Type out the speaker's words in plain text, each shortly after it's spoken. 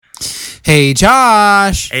Hey,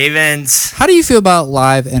 Josh. Hey, Vince. How do you feel about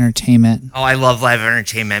live entertainment? Oh, I love live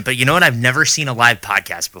entertainment, but you know what? I've never seen a live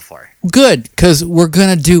podcast before. Good, because we're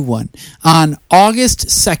going to do one. On August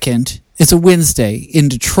 2nd, it's a Wednesday in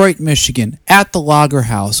Detroit, Michigan, at the Lager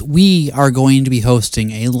House. We are going to be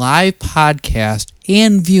hosting a live podcast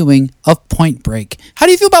and viewing of Point Break. How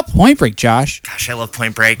do you feel about Point Break, Josh? Gosh, I love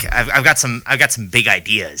Point Break. I've got some big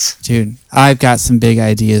ideas. Dude, I've got some big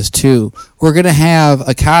ideas too. We're gonna have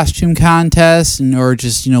a costume contest, or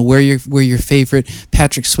just wear your favorite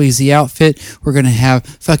Patrick Swayze outfit. We're gonna have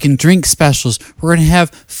fucking drink specials. We're gonna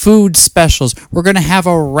have food specials. We're gonna have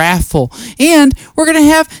a raffle, and we're gonna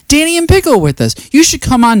have Danny and Pickle with us. You should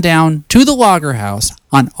come on down to the Lager House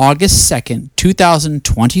on August 2nd,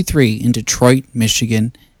 2023 in Detroit,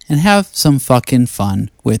 Michigan, and have some fucking fun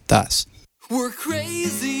with us. We're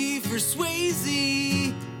crazy for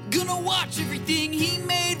Swayze, gonna watch everything he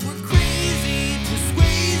made. We're crazy for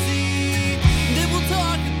Swayze, then we'll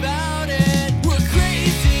talk about it. We're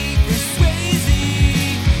crazy for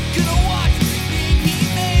Swayze, gonna watch everything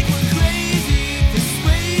he made. We're crazy for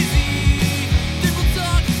Swayze, then we'll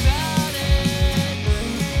talk about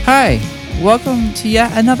it. Hi, welcome to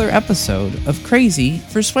yet another episode of Crazy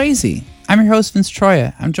for Swayze. I'm your host, Vince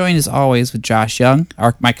Troya. I'm joined as always with Josh Young,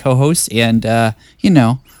 my co-host, and,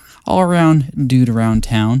 all-around dude around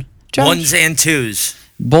town. Josh. Ones and twos.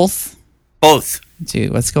 Both? Both.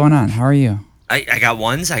 Dude, what's going on? How are you? I got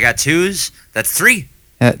ones, I got twos. That's three.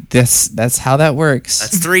 That's how that works.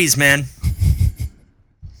 That's threes, man.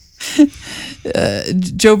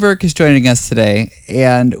 Jo Burke is joining us today,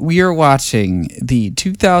 and we are watching the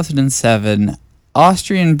 2007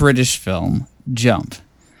 Austrian-British film, Jump.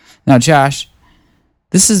 Now, Josh,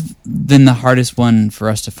 this has been the hardest one for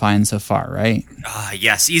us to find so far, right?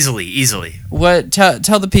 Yes, easily. What?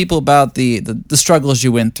 Tell the people about the struggles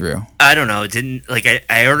you went through. I don't know. It didn't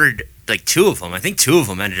I ordered like two of them. I think two of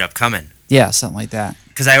them ended up coming. Yeah, something like that.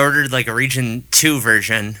 Because I ordered like a Region 2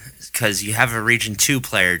 version. Because you have a Region 2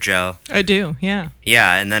 player, Joe. I do, yeah.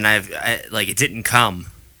 Yeah, and then it didn't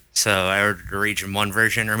come. So I ordered a Region 1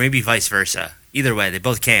 version, or maybe vice versa. Either way, they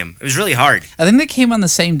both came. It was really hard. I think they came on the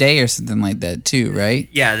same day or something like that too, right?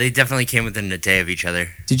 Yeah, they definitely came within a day of each other.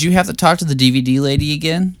 Did you have to talk to the DVD lady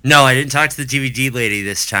again? No, I didn't talk to the DVD lady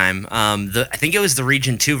this time. I think it was the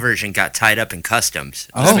Region 2 version got tied up in customs.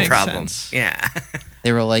 Oh, the problem. Sense. Yeah.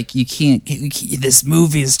 They were like, you can't, this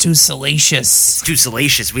movie is too salacious. It's too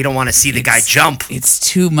salacious. We don't want to see the guy jump. It's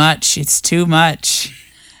too much.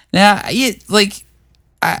 Now,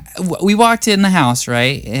 we walked in the house,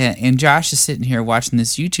 right? And Josh is sitting here watching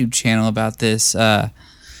this YouTube channel about this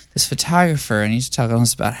photographer, and he's talking to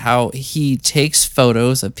us about how he takes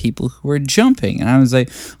photos of people who are jumping. And I was like,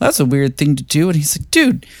 well, that's a weird thing to do. And he's like,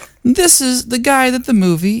 dude, this is the guy that the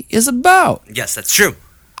movie is about. Yes, that's true.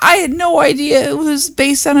 I had no idea it was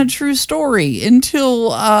based on a true story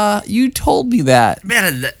until you told me that.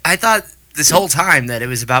 Man, I thought this whole time that it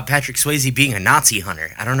was about Patrick Swayze being a Nazi hunter.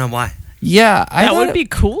 I don't know why. Yeah, that would be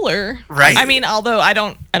cooler, right? I mean, although I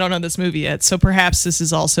don't know this movie yet, so perhaps this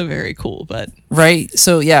is also very cool. But right,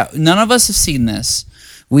 so yeah, none of us have seen this.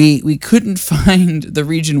 We couldn't find the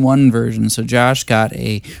Region 1 version, so Josh got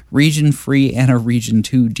a Region Free and a Region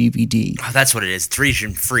 2 DVD. Oh, that's what it is. It's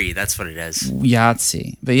Region Free. That's what it is.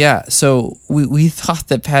 Yahtzee. But yeah, so we thought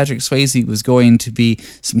that Patrick Swayze was going to be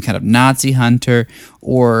some kind of Nazi hunter,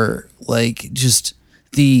 or like just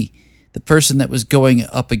the person that was going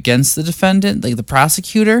up against the defendant, like the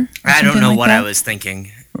prosecutor. I don't know like what that. I was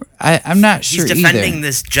thinking. I'm not sure either. He's defending either.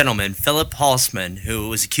 this gentleman, Philip Halsman, who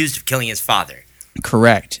was accused of killing his father.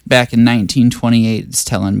 Correct. Back in 1928, it's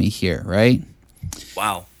telling me here, right?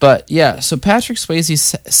 Wow. But yeah, so Patrick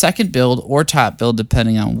Swayze's second build or top build,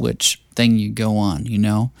 depending on which thing you go on,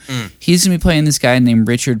 He's going to be playing this guy named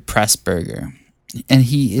Richard Pressburger. And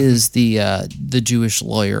he is the Jewish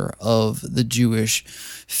lawyer of the Jewish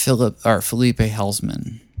Felipe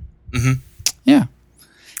Halsman. Mm-hmm. Yeah.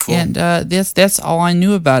 Cool. And that's all I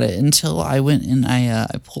knew about it until I went and I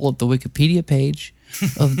pulled up the Wikipedia page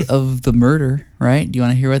of the murder, right? Do you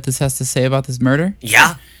want to hear what this has to say about this murder?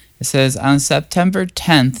 Yeah. It says, on September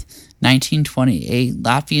 10th, 1928,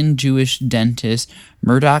 Latvian Jewish dentist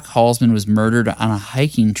Murdoch Halsman was murdered on a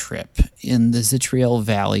hiking trip in the Zitriel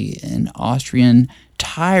Valley in Austrian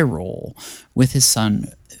Tyrol with his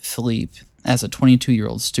son Philippe as a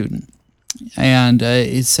 22-year-old student. And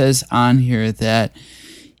it says on here that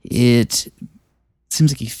it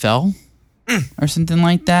seems like he fell or something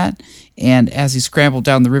like that. And as he scrambled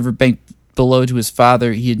down the riverbank below to his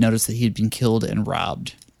father, he had noticed that he had been killed and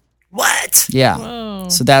robbed. What? Yeah. Whoa.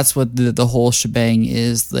 So that's what the whole shebang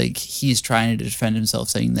is. Like, he's trying to defend himself,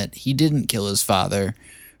 saying that he didn't kill his father,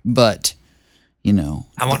 but you know,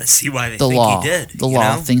 I want to see why they the think law, he did. the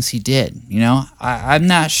law thinks he did. You know, I'm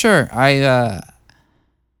not sure. It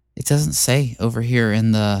doesn't say over here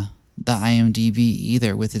in the IMDb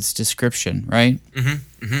either with its description, right?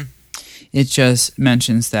 Mm-hmm. Mm-hmm. It just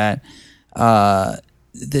mentions that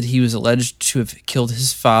that he was alleged to have killed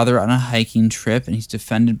his father on a hiking trip, and he's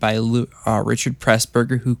defended by Richard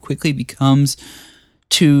Pressburger, who quickly becomes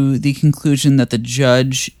to the conclusion that the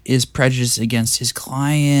judge is prejudiced against his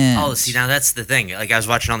client. Oh, see, now that's the thing. Like, I was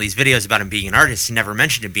watching all these videos about him being an artist. He never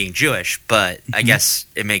mentioned him being Jewish, but I guess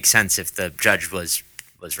it makes sense if the judge was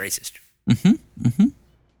racist. Mm-hmm. Mm-hmm.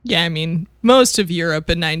 Yeah, I mean, most of Europe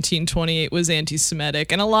in 1928 was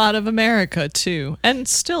anti-Semitic, and a lot of America too, and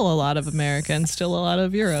still a lot of America, and still a lot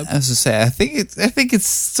of Europe. I was to say, I think it's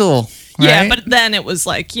still right? Yeah, but then it was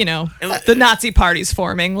like, you know, the Nazi party's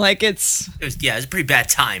forming. Like it was a pretty bad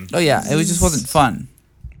time. Oh yeah, it just wasn't fun.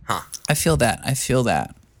 Huh? I feel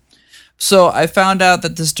that. So I found out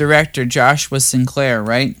that this director, Joshua Sinclair,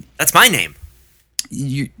 right? That's my name.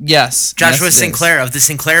 Yes. Joshua yes, Sinclair of the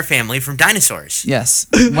Sinclair family from Dinosaurs. Yes,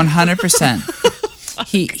 100%.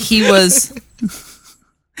 He was.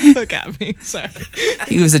 Look at me. Sorry.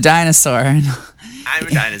 He was a dinosaur. I'm a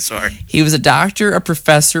dinosaur. He was a doctor, a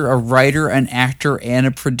professor, a writer, an actor, and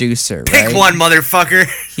a producer. Pick right? one, motherfucker.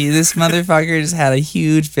 This motherfucker just had a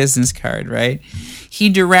huge business card, right? He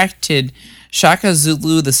directed Shaka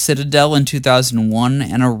Zulu, The Citadel in 2001,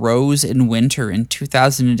 and A Rose in Winter in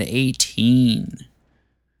 2018.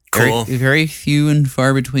 Cool. Very few and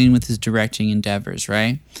far between with his directing endeavors,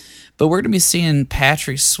 right? But we're going to be seeing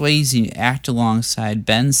Patrick Swayze act alongside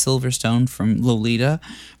Ben Silverstone from Lolita,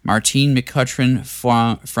 Martine McCutcheon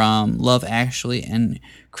from Love Actually, and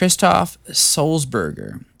Christoph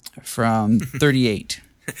Solzberger from 38.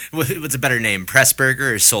 What's a better name,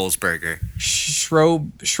 Pressburger or Solzberger?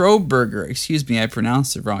 Schroberger, excuse me, I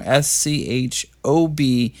pronounced it wrong.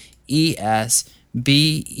 SCHOBESBERGER.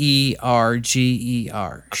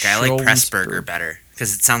 Okay, I like Pressburger better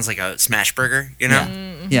because it sounds like a smash burger, you know?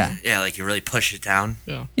 Yeah. Yeah, like you really push it down.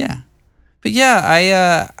 Yeah. But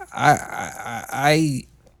yeah, I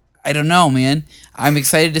don't know, man. I'm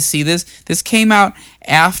excited to see this. This came out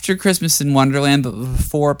after Christmas in Wonderland, but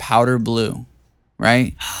before Powder Blue,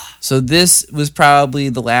 right? So this was probably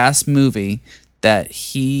the last movie that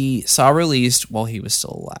he saw released while he was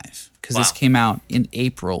still alive. Because this came out in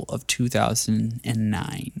April of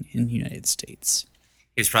 2009 in the United States.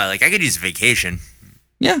 He was probably like, I could use a vacation.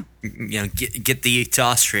 Yeah. You know, get to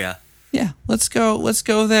Austria. Yeah, let's go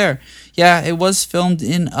there. Yeah, it was filmed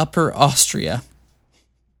in Upper Austria.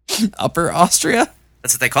 Upper Austria?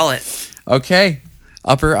 That's what they call it. Okay.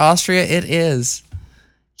 Upper Austria it is.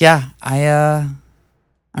 Yeah, I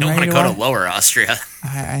don't want to go to Lower Austria.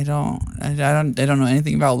 I don't know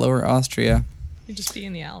anything about Lower Austria. You'd just be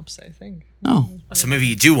in the Alps, I think. Oh. So maybe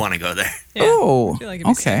you do want to go there. Yeah, oh. I feel like it'd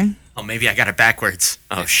be okay. safe. Oh, maybe I got it backwards.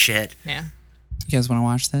 Oh, shit. Yeah. You guys want to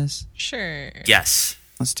watch this? Sure. Yes.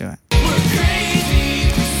 Let's do it. We're crazy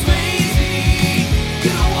for Swayze.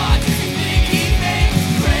 Gonna watch everything he made.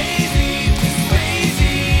 Crazy for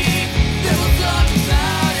Swayze. Then we'll talk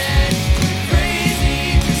about it. We're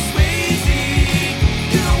crazy for Swayze.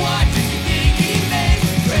 Gonna watch everything he made.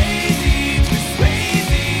 Crazy for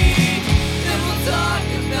Swayze. Then we'll talk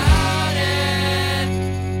about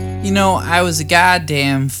it. You know, I was a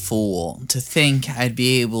goddamn fool to think I'd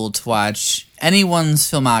be able to watch anyone's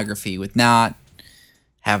filmography with not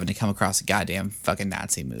having to come across a goddamn fucking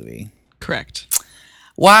Nazi movie. Correct.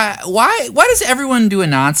 Why does everyone do a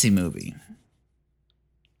Nazi movie?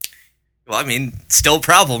 Well, I mean, still a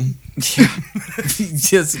problem. Yeah.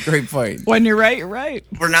 That's a great point. When you're right, you're right.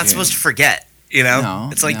 We're not supposed to forget, you know? No,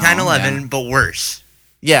 it's like no, 9/11, yeah. but worse.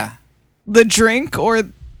 Yeah. The drink or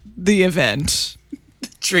the event?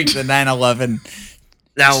 Drink the 9/11.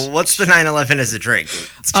 Now, what's the 9/11 as a drink?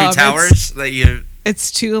 It's two It's- towers that you...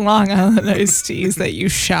 It's 2 Long Island iced teas that you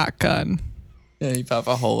shotgun. Yeah, you pop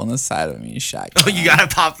a hole in the side of me, shot. Oh, you gotta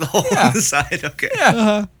pop the hole on the side? Okay.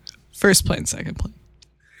 Yeah. First plane, second plane.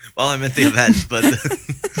 Well, I'm at the event, but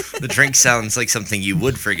the drink sounds like something you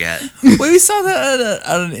would forget. Wait, we saw that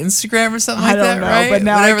on an Instagram or something like I don't that, know, right? but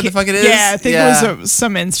now Whatever the fuck it is. Yeah, I think it was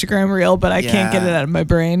some Instagram reel, but I can't get it out of my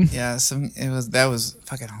brain. Yeah, that was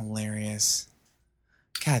fucking hilarious.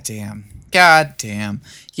 God damn.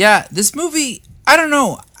 Yeah, this movie, I don't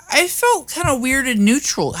know. I felt kind of weird and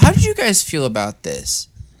neutral. How did you guys feel about this?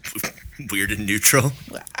 Weird and neutral.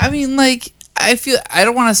 I mean, like, I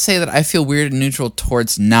don't want to say that I feel weird and neutral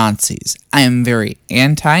towards Nazis. I am very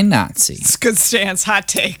anti-Nazi. It's a good stance, hot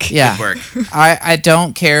take. Yeah. Good work. I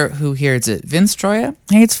don't care who hears it. Vince Troya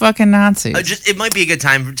hates fucking Nazis. It might be a good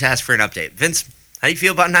time to ask for an update. Vince, How do you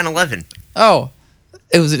feel about 9/11? Oh,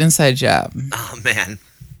 it was an inside job. Oh man.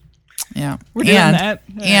 Yeah. We're doing that.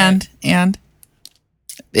 And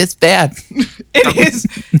it's bad. It is.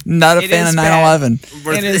 Not a It fan is of bad. 9/11.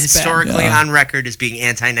 We're It is bad. historically on record as being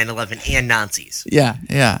anti 9/11 and Nazis. Yeah.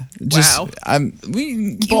 Just, Wow.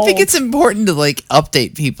 you Bold. think it's important to like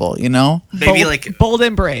update people, you know? Maybe bold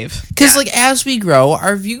and brave. Because Yeah. like as we grow,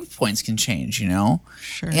 our viewpoints can change, you know?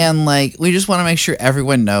 Sure. And like we just want to make sure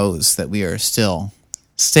everyone knows that we are still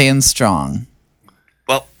staying strong.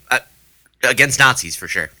 well, against Nazis for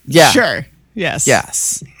sure. Yeah. Sure. Yes.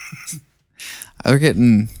 Yes. We're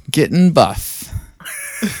getting buff.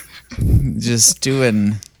 Just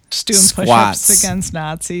doing Just doing Squats. push-ups against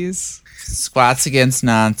Nazis. squats against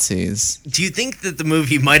Nazis. Do you think that the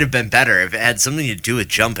movie might have been better if it had something to do with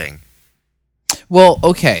jumping? Well,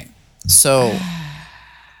 okay. So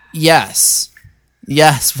yes,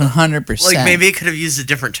 100%. Like maybe it could have used a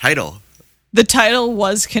different title. The title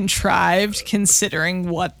was contrived considering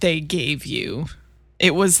what they gave you.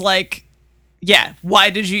 It was like, yeah, why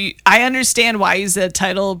did you... I understand why you said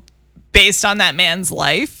title based on that man's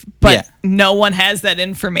life, but Yeah. no one has that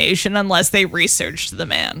information unless they researched the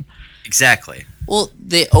man. Exactly. Well,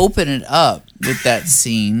 they open it up with that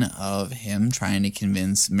scene of him trying to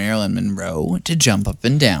convince Marilyn Monroe to jump up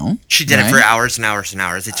and down. She did it right? for hours and hours and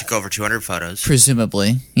hours. They took over 200 photos.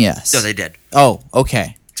 Presumably, yes. No, they did. Oh,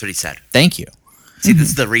 okay. That's what he said. Thank you. See, this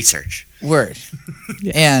is the research. Word.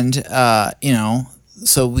 And,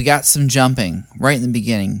 so we got some jumping right in the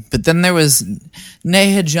beginning. But then there was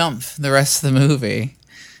Neha jump the rest of the movie.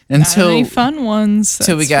 Not any Until fun ones.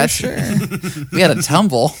 till we got that's for sure. we had a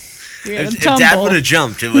tumble. We had a If Dad tumble. would have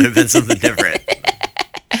jumped, it would have been something different.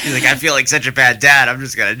 He's like, I feel like such a bad dad. I'm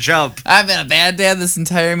just going to jump. I've been a bad dad this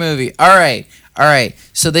entire movie. All right.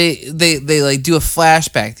 So they like do a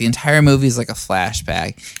flashback. The entire movie is like a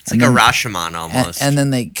flashback. It's like a Rashomon almost. And then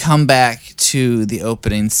they come back to the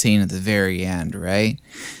opening scene at the very end, right?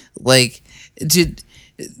 Like,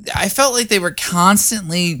 I felt like they were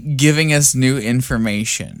constantly giving us new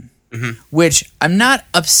information, which I'm not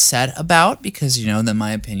upset about because, then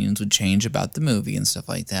my opinions would change about the movie and stuff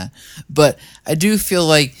like that. But I do feel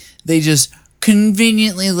like they just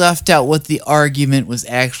conveniently left out what the argument was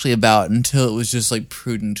actually about until it was just like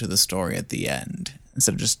prudent to the story at the end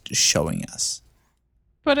instead of just showing us.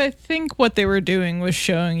 But I think what they were doing was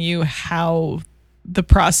showing you how the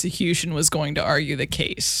prosecution was going to argue the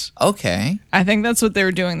case. Okay. I think that's what they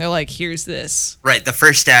were doing. They're like, here's this. Right. The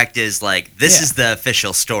first act is like, this Yeah. is the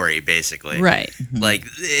official story, basically. Right. Like,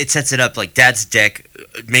 it sets it up like Dad's dick.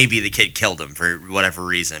 Maybe the kid killed him for whatever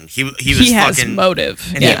reason. He was He has fucking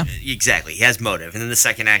motive. And Yeah. exactly. He has motive. And then the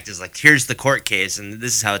second act is like, here's the court case, and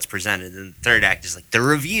this is how it's presented. And the third act is like, the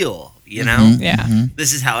reveal, know? Yeah.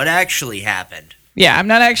 This is how it actually happened. Yeah. I'm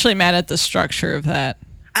not actually mad at the structure of that.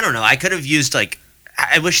 I don't know. I could have used, like,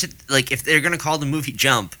 I wish that, like, if they're going to call the movie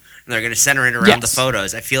Jump, and they're going to center it around the Yes.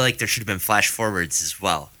 photos, I feel like there should have been flash forwards as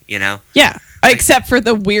well, Yeah. Except for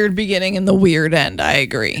the weird beginning and the weird end. I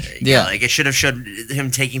agree. Yeah. Like, it should have showed him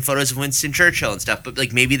taking photos of Winston Churchill and stuff, but,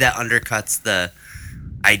 like, maybe that undercuts the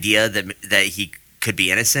idea that he could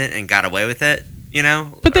be innocent and got away with it,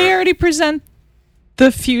 But they already present the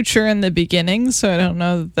future in the beginning, so I don't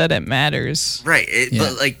know that it matters. Right. Yeah.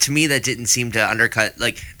 But, like, to me, that didn't seem to undercut,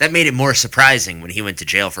 like, that made it more surprising when he went to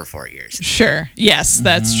jail for 4 years. Sure. Yes,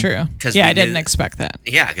 that's true. 'Cause Yeah, we I didn't knew- expect that.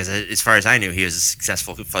 Yeah, because as far as I knew, he was a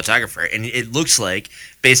successful photographer. And it looks like,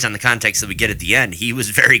 based on the context that we get at the end, he was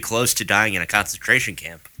very close to dying in a concentration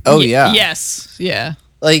camp. Oh, yeah. Yes. Yeah.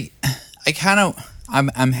 Like,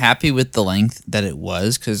 I'm happy with the length that it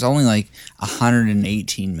was because it's only like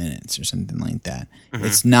 118 minutes or something like that.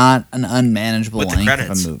 It's not an unmanageable With the length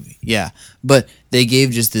credits. of a movie. Yeah, but they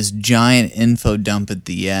gave just this giant info dump at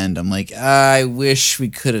the end. I'm like, I wish we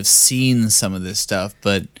could have seen some of this stuff,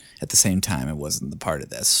 but at the same time, it wasn't the part of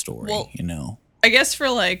that story. Well- I guess for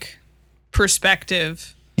like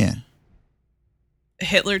perspective, Yeah.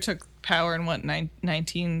 Hitler took power in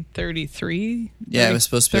 1933? Yeah, it was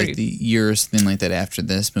supposed to be like 30. the year or something like that after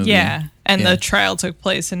this movie. Yeah, and Yeah. the trial took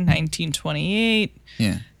place in 1928.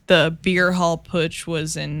 Yeah. The beer hall putsch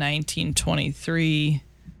was in 1923.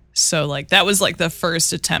 So like that was like the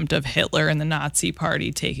first attempt of Hitler and the Nazi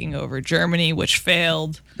party taking over Germany, which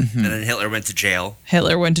failed. And then Hitler went to jail.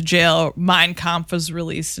 Hitler went to jail. Mein Kampf was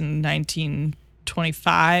released in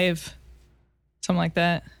 1925. Something like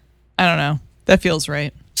that. I don't know. That feels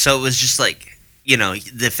right. So it was just like,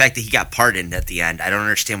 the fact that he got pardoned at the end, I don't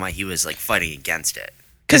understand why he was, like, fighting against it.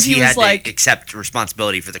 Because he was had like, to accept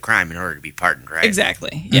responsibility for the crime in order to be pardoned, right?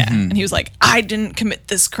 exactly, yeah. And he was like, I didn't commit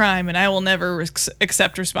this crime, and I will never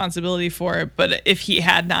accept responsibility for it. But if he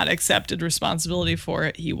had not accepted responsibility for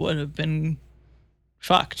it, he would have been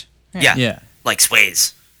fucked. Yeah. Like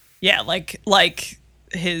Swayze. Yeah, like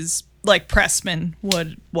his Pressman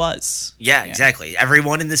was. Yeah, exactly.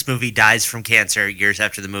 Everyone in this movie dies from cancer years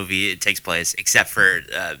after the movie takes place, except for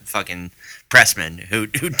fucking Pressman, who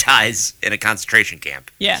dies in a concentration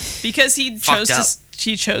camp. Yeah, because he chose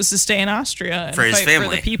to stay in Austria and for his fight family,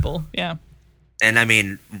 for the people. Yeah. And I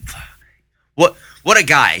mean, what a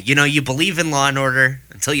guy. You know, you believe in law and order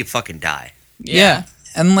until you fucking die. Yeah.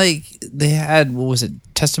 And like they had, what was it,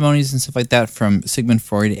 testimonies and stuff like that from Sigmund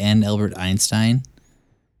Freud and Albert Einstein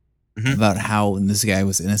about how this guy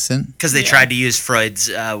was innocent. Because they tried to use Freud's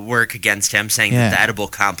work against him, saying that the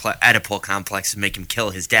Oedipal complex would make him kill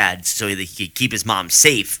his dad so that he could keep his mom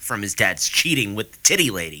safe from his dad's cheating with the titty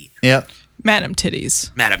lady. Yep. Madam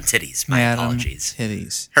Titties. Madam Titties. My apologies.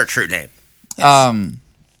 Titties. Her true name. Yes.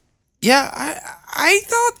 Yeah, I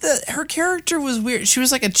thought that her character was weird. She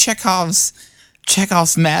was like a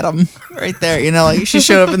Chekhov's madam right there, you know, like she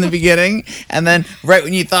showed up in the beginning, and then right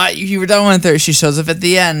when you thought you were done with her, she shows up at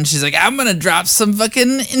the end. She's like, I'm gonna drop some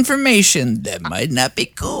fucking information that might not be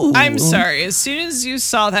cool. I'm sorry, as soon as you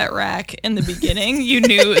saw that rack in the beginning, you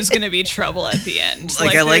knew it was gonna be trouble at the end.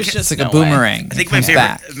 Like, I like it. It's like a boomerang. I think my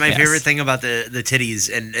favorite thing about the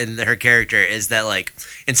titties and her character is that, like,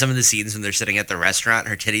 in some of the scenes when they're sitting at the restaurant,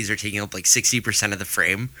 her titties are taking up like 60% of the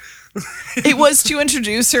frame. It was to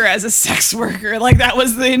introduce her as a sex worker. Like, that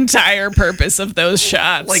was the entire purpose of those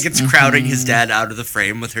shots. Like, it's crowding his dad out of the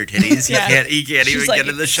frame with her titties. He can't She's even like, get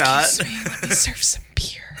in the shot. Let me serve some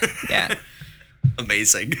beer. Yeah.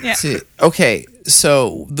 Amazing. Yeah. See, okay,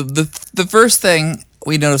 so the first thing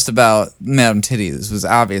we noticed about Madame Titties was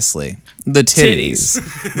obviously the titties.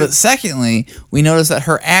 But secondly, we noticed that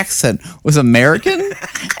her accent was American,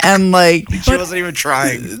 and like she wasn't even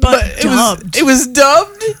trying. But it was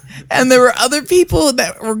dubbed, and there were other people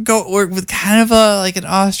that were with kind of an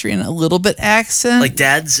Austrian, a little bit accent. Like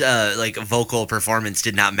Dad's vocal performance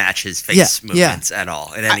did not match his face movements at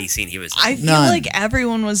all in any scene he was in. I feel like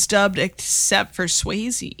everyone was dubbed except for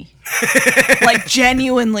Swayze. Like,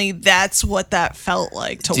 genuinely, that's what that felt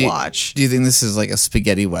like to watch. Do you think this is like a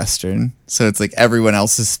spaghetti western? So it's like everyone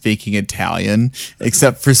else is speaking Italian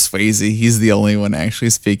except for Swayze. He's the only one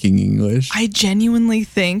actually speaking English. I genuinely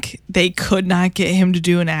think they could not get him to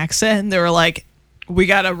do an accent. They were like, we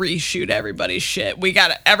gotta reshoot everybody's shit.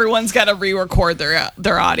 Everyone's gotta re-record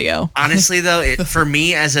their audio. Honestly, though, for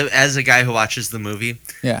me as a guy who watches the movie,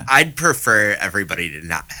 I'd prefer everybody to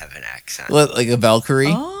not have an accent. Like a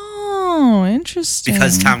Valkyrie. Oh, interesting.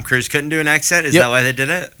 Because Tom Cruise couldn't do an accent? Is that why they did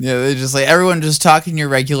it? Yeah, they're just like, everyone just talking your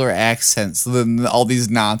regular accent. So then all these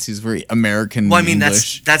Nazis were American. Well, I mean,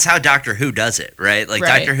 English. that's how Doctor Who does it, right? Like,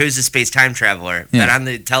 Right. Doctor Who's a space-time traveler. Been on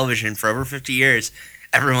the television for over 50 years.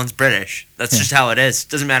 Everyone's British. That's just how it is.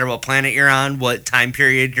 Doesn't matter what planet you're on, what time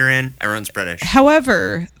period you're in. Everyone's British.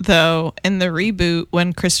 However, though, in the reboot,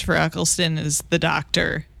 when Christopher Eccleston is the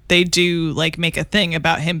Doctor, they do like make a thing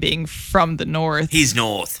about him being from the North. He's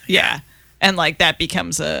North. Yeah. And like that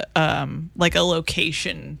becomes a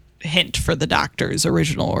location hint for the Doctor's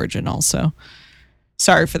original origin also.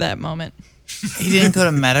 Sorry for that moment. He didn't go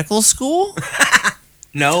to medical school?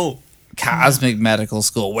 No. Cosmic medical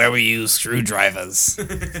school. Where we use screwdrivers.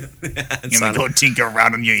 You're gonna go tinker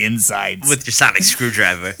around on your insides. with your sonic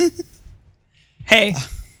screwdriver. Hey,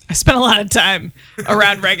 I spent a lot of time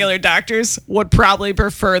around regular doctors. Would probably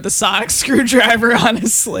prefer the sonic screwdriver,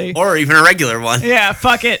 honestly. Or even a regular one. Yeah,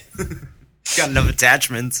 fuck it. Got enough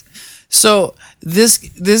attachments. So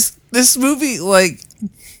this movie, like,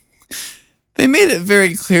 they made it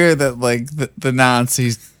very clear that like the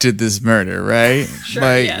Nazis did this murder, right? Sure,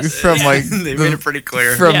 like yes. from like They made it pretty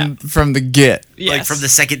clear. from the get. Yes. Like from the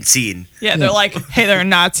second scene. Yeah, they're like, hey, there are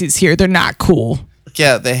Nazis here. They're not cool.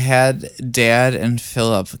 Yeah, they had Dad and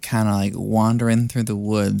Philip kind of like wandering through the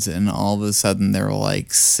woods, and all of a sudden there were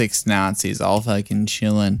like 6 Nazis all fucking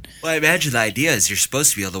chilling. Well, I imagine the idea is you're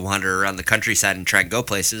supposed to be able to wander around the countryside and try and go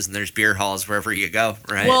places, and there's beer halls wherever you go,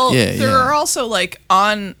 right? Well, Yeah, there yeah. are also like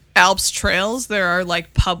on Alps trails, there are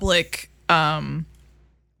like public,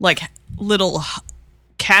 like little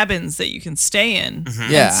cabins that you can stay in.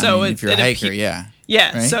 Yeah, And so if you're a hiker, Yeah,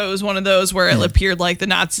 right? so it was one of those where it appeared like the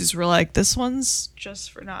Nazis were like, this one's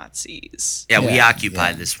just for Nazis. yeah, we Yeah,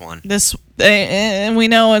 occupied this one. And we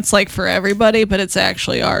know it's like for everybody, but it's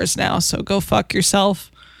actually ours now. So go fuck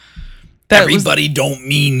yourself. Everybody don't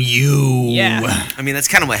mean you. Yeah. I mean, that's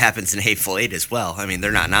kind of what happens in Hateful Eight as well. I mean,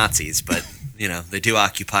 they're not Nazis, but, you know, they do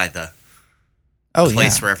occupy the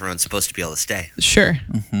place where everyone's supposed to be able to stay. Sure.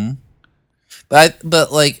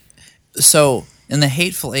 But like, so in the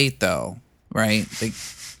Hateful Eight, though, right? Like,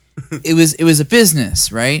 it was a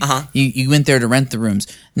business, right? You went there to rent the rooms.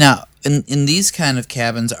 Now, in these kind of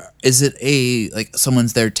cabins, is it like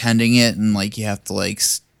someone's there tending it, and like you have to like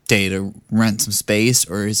stay to rent some space,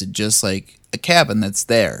 or is it just like a cabin that's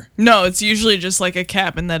there? No, it's usually just like a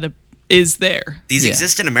cabin that is there. These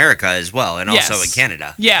exist in America as well, and also in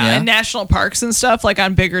Canada. Yeah, and national parks and stuff, like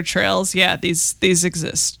on bigger trails. Yeah, these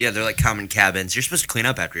exist. Yeah, they're like common cabins. You're supposed to clean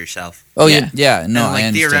up after yourself. Oh yeah. No, and, like, I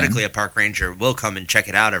understand. theoretically, a park ranger will come and check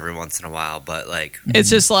it out every once in a while, but like, it's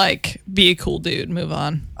just like, be a cool dude, move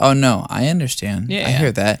on. Oh no, I understand. Yeah, I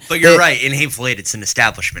hear that. But you're right. In Hateful Eight, it's an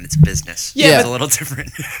establishment. It's a business. Yeah, It's a little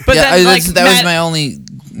different. But then, like, that was my only.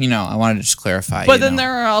 I wanted to just clarify. But then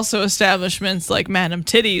there are also establishments like Madame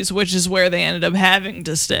Titties, which is where they ended up having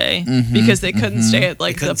to stay because they couldn't stay at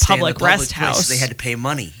like the public rest house. They had to pay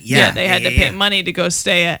money. They had to pay money to go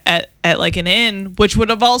stay at like an inn, which would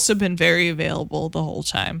have also been very available the whole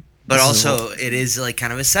time. But also, it is like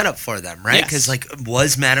kind of a setup for them, right? Because like,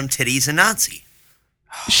 was Madame Titties a Nazi?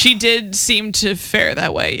 She did seem to fare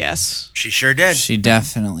that way. Yes, she sure did. She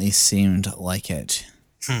definitely seemed like it.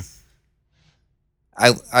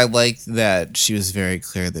 I like that she was very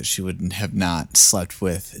clear that she wouldn't have not slept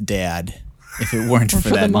with Dad if it weren't for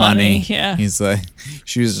that money. Yeah, he's like,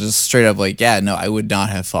 she was just straight up like, yeah, no, I would not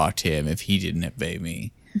have fucked him if he didn't have paid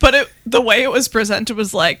me. But the way it was presented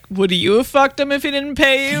was like, would you have fucked him if he didn't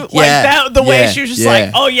pay you? Like that. The way she was just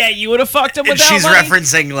like, oh yeah, you would have fucked him without she's money.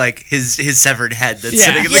 referencing like his severed head that's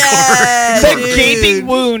sitting in the corner. The gaping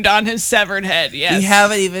wound on his severed head. Yes. We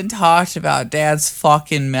haven't even talked about Dad's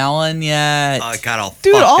fucking melon yet. Oh, it got all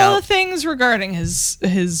Dude, fucked all up. the things regarding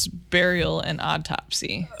his burial and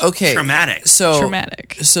autopsy. Okay. Traumatic. So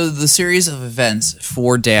the series of events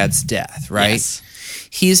for Dad's death, right? Yes.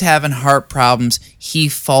 He's having heart problems. He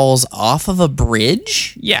falls off of a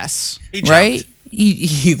bridge. Yes. Right?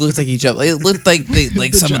 He looked like he jumped. It looked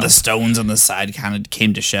like some of the stones on the side kind of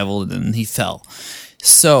came disheveled and he fell.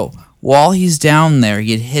 So while he's down there,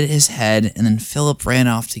 he had hit his head, and then Philip ran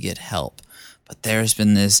off to get help. But there's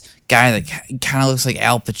been this guy that kind of looks like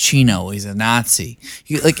Al Pacino. He's a Nazi.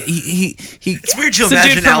 It's weird to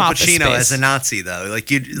imagine Al Pacino as a Nazi, though.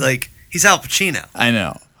 He's Al Pacino. I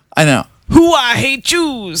know. Who I hate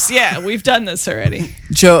Jews. Yeah, we've done this already.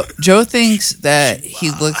 Joe thinks that he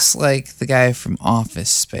looks like the guy from Office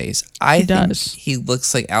Space. I think he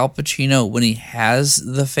looks like Al Pacino when he has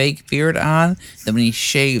the fake beard on. Then when he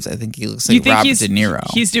shaves, I think he looks like Robert De Niro.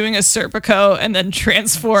 He's doing a Serpico and then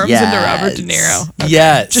transforms into Robert De Niro. Okay.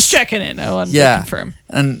 Yes. Just checking in. I wanted to confirm.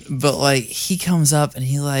 But like he comes up and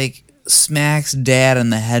he like smacks Dad on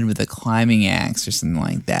the head with a climbing axe or something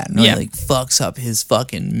like that, and really like fucks up his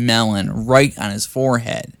fucking melon right on his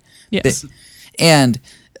forehead. Yes. And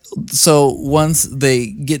so once they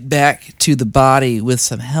get back to the body with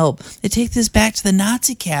some help, they take this back to the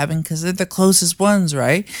Nazi cabin because they're the closest ones,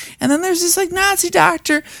 right? And then there's this like Nazi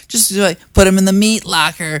doctor just like put him in the meat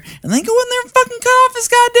locker and then go in there and fucking cut off his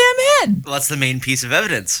goddamn head. Well, that's the main piece of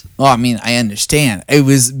evidence. Well, I mean, I understand. It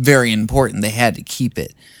was very important. They had to keep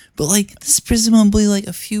it. But like this is presumably like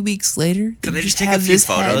a few weeks later. Can they just take a few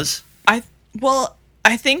photos?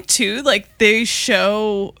 I think too, like they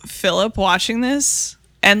show Philip watching this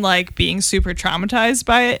and like being super traumatized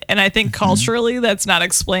by it, and I think culturally that's not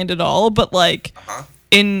explained at all. But like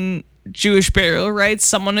in Jewish burial rites,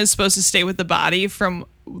 someone is supposed to stay with the body from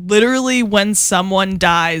literally when someone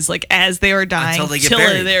dies, like as they are dying, till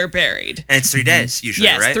they're buried. And it's 3 days usually,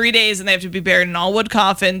 right? Yes, 3 days, and they have to be buried in an all wood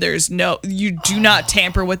coffin. You do not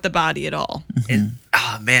tamper with the body at all. And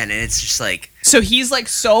and it's just like, so he's like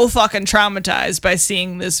so fucking traumatized by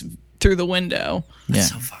seeing this through the window.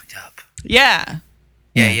 That's so fucked up. Yeah.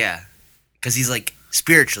 Because he's like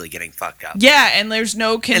spiritually getting fucked up. Yeah, and there's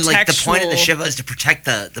no contextual. And like the point of the Shiva is to protect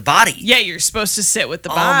the body. Yeah, you're supposed to sit with the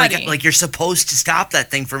body. Oh my God, like you're supposed to stop that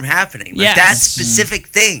thing from happening. Like that specific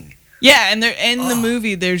thing. Yeah, and they're in the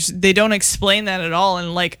movie. They don't explain that at all,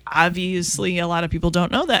 and like obviously a lot of people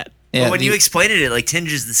don't know that. Yeah, but when you explain it like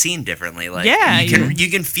tinges the scene differently. Like you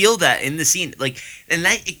can feel that in the scene. Like, and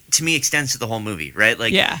that to me extends to the whole movie, right?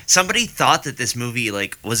 Like somebody thought that this movie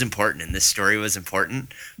like was important and this story was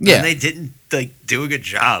important. And they didn't like do a good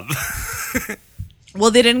job. Well,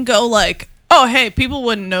 they didn't go like, oh hey, people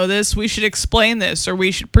wouldn't know this. We should explain this, or we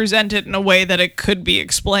should present it in a way that it could be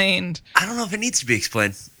explained. I don't know if it needs to be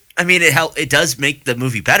explained. I mean, it does make the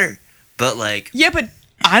movie better, but like but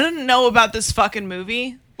I didn't know about this fucking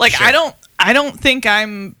movie. Like I don't think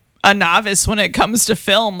I'm a novice when it comes to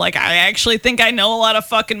film. Like, I actually think I know a lot of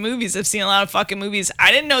fucking movies. I've seen a lot of fucking movies.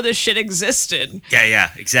 I didn't know this shit existed.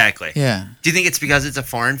 Yeah, exactly. Yeah. Do you think it's because it's a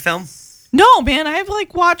foreign film? No, man, I've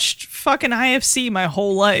like watched fucking IFC my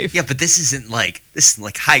whole life. Yeah, but this isn't like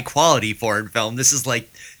high quality foreign film. This is like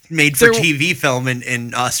made for TV film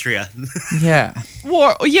in Austria. Yeah.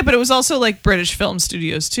 Well, yeah, but it was also like British film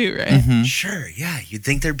studios too, right? Mm-hmm. Sure, yeah. You'd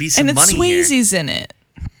think there'd be some and it's money Swayze's here. in it.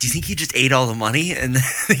 Do you think he just ate all the money and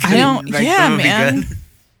I don't. Yeah, man. Good?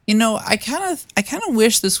 You know, I kind of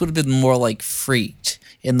wish this would have been more like Freaked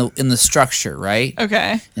in the structure, right?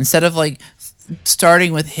 Okay. Instead of like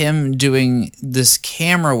starting with him doing this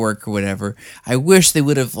camera work or whatever, I wish they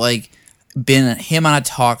would have like been him on a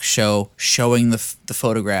talk show showing the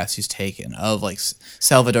photographs he's taken of like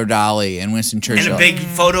Salvador Dali and Winston Churchill, and a big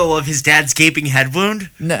photo of his dad's gaping head wound,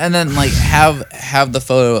 and then like have the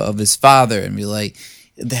photo of his father and be like,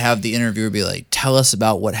 have the interviewer be like, tell us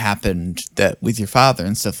about what happened that with your father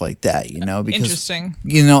and stuff like that, you know, because interesting,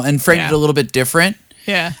 you know, and frame it a little bit different.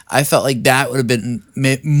 Yeah. I felt like that would have been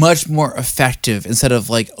much more effective instead of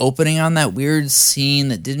like opening on that weird scene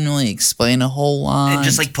that didn't really explain a whole lot. And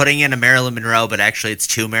just like putting in a Marilyn Monroe, but actually it's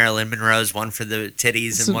two Marilyn Monroes, one for the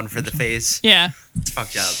titties and one for the face. Yeah. It's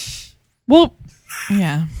fucked up. Well,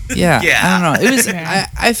 yeah. Yeah. I don't know. It was,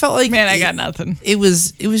 I felt like. Man, I got nothing. It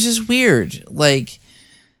was just weird. Like.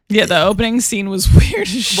 Yeah, the opening scene was weird as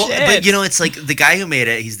shit. Well, but you know, it's like the guy who made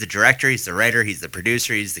it, he's the director, he's the writer, he's the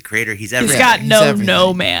producer, he's the creator, he's everything. He's got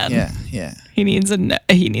no man. Yeah. He needs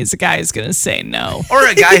a guy who's gonna say no. Or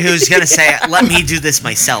a guy who's gonna say, let me do this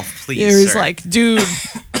myself, please. He's like, dude,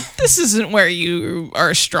 this isn't where you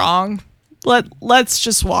are strong. Let's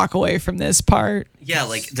just walk away from this part. Yeah,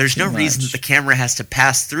 like there's no reason that the camera has to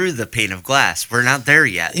pass through the pane of glass. We're not there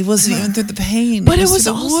yet. It wasn't even through the pane. But it was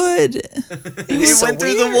the wood. It went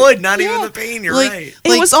through the wood, not even the pane. You're right.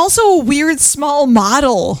 It was also a weird small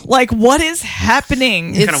model. Like, what is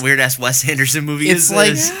happening? What kind of weird ass Wes Anderson movie is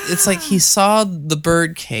this? It's like he saw the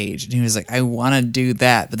bird cage and he was like, I want to do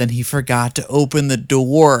that, but then he forgot to open the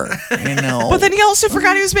door. You know. But then he also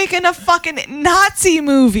forgot he was making a fucking Nazi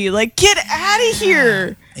movie. Like, get out of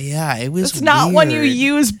here. Yeah, it was. It's not when you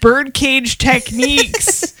use birdcage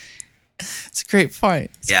techniques. It's a great point.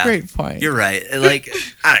 It's a great point. You're right. Like,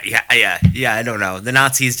 I don't know. The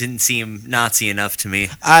Nazis didn't seem Nazi enough to me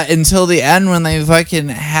until the end when they fucking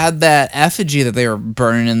had that effigy that they were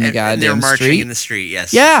burning in the goddamn street. They were marching in the street.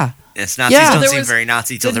 Yes. Yeah. Yes, Nazis don't seem very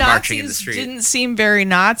Nazi until they're marching in the street. Didn't seem very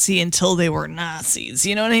Nazi until they were Nazis.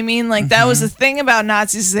 You know what I mean? Like that was the thing about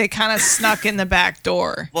Nazis; they kind of snuck in the back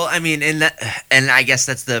door. Well, I mean, and I guess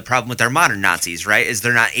that's the problem with our modern Nazis, right? Is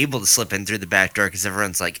they're not able to slip in through the back door because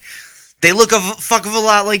everyone's like, they look a fuck of a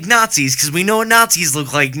lot like Nazis because we know what Nazis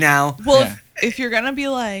look like now. Well, if you're gonna be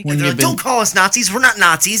like, don't call us Nazis. We're not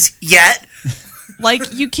Nazis yet.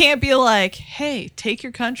 Like you can't be like, hey, take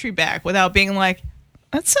your country back without being like.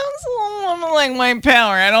 That sounds a little like white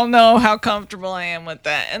power. I don't know how comfortable I am with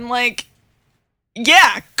that. And like,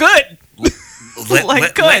 yeah, good. Good.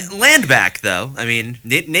 Land back, though. I mean,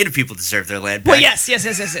 Native people deserve their land back. Well, yes.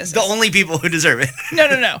 The only people who deserve it.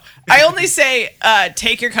 No. I only say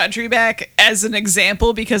take your country back as an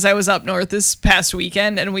example because I was up north this past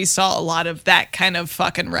weekend and we saw a lot of that kind of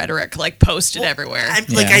fucking rhetoric like posted everywhere.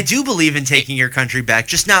 I do believe in taking your country back,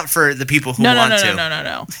 just not for the people who want to.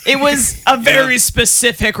 No. It was a very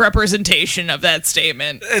specific representation of that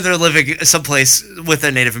statement. They're living someplace with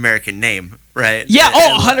a Native American name. Right. Yeah.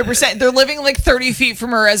 100%. They're living like 30 feet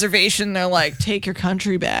from a reservation. They're like, take your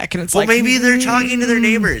country back. And it's like, maybe they're talking to their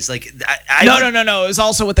neighbors. Like, No. It was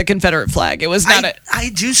also with the Confederate flag. It was not I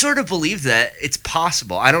do sort of believe that it's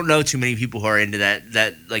possible. I don't know too many people who are into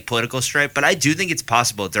that like political stripe, but I do think it's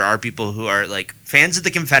possible that there are people who are like fans of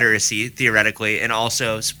the Confederacy theoretically and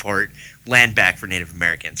also support land back for Native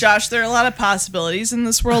Americans. Josh, there are a lot of possibilities in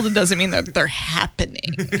this world. It doesn't mean that they're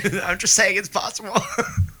happening. I'm just saying it's possible.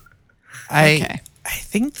 I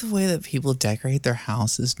think the way that people decorate their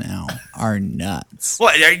houses now are nuts.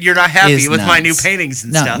 What? You're not happy with my new paintings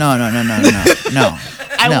and stuff? No.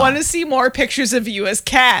 I want to see more pictures of you as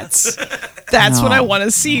cats. That's what I want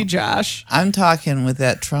to see, Josh. I'm talking with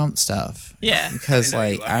that Trump stuff. Yeah. Because,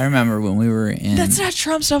 I remember when we were in... That's not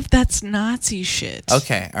Trump stuff. That's Nazi shit.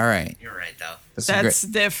 Okay, all right. You're right, though. That's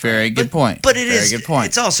different. Very good point. But it is. Very good point.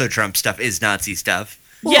 It's also Trump stuff is Nazi stuff.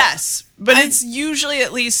 Well, yes, but it's usually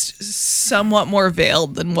at least somewhat more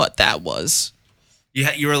veiled than what that was.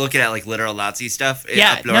 You were looking at like literal Nazi stuff?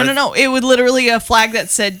 Yeah, up north? No. It would literally a flag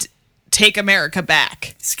that said "Take America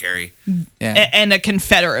Back." Scary. Yeah. And a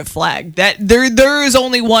Confederate flag. That there is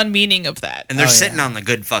only one meaning of that. And they're sitting on the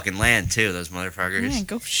good fucking land too. Those motherfuckers. Man,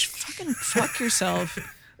 go fucking fuck yourself.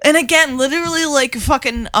 And again, literally like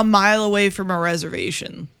fucking a mile away from a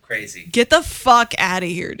reservation. Crazy. Get the fuck out of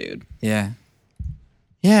here, dude. Yeah.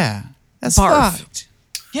 Yeah. That's Barf. fucked.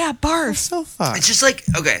 Yeah, barf. That's so fucked. It's just like,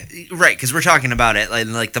 okay, right, because we're talking about it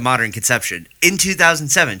like the modern conception. In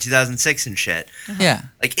 2007, 2006 and shit. Yeah.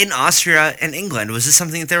 Like in Austria and England, was this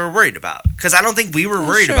something that they were worried about? Because I don't think we were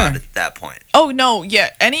worried about it at that point. Oh, no,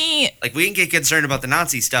 yeah. Like, we didn't get concerned about the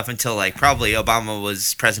Nazi stuff until, like, probably Obama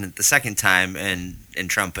was president the second time and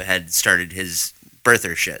Trump had started his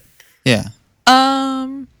birther shit. Yeah.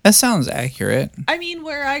 That sounds accurate. I mean,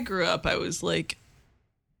 where I grew up, I was like,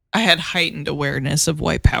 I had heightened awareness of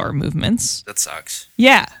white power movements. That sucks.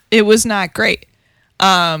 Yeah, it was not great.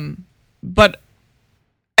 But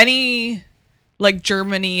any like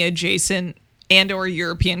Germany adjacent and or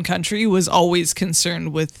European country was always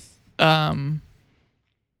concerned with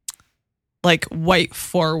like white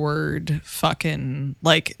forward fucking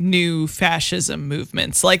like new fascism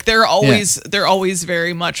movements. Like they're always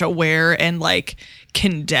very much aware and like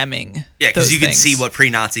condemning. Yeah, because you can see what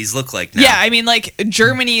pre-Nazis look like now. Yeah, I mean, like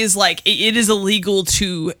Germany is like it is illegal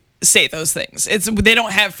to say those things. They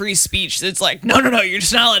don't have free speech. It's like no, you're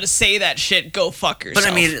just not allowed to say that shit. Go fuck yourself.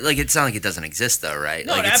 But I mean, like it's not like it doesn't exist though, right?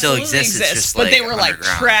 No, like it still absolutely exists. It's just but like they were like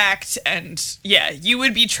underground. tracked, and yeah, you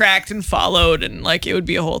would be tracked and followed, and like it would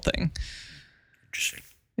be a whole thing. Interesting.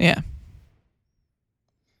 Yeah.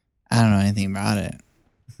 I don't know anything about it.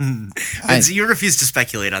 You refuse to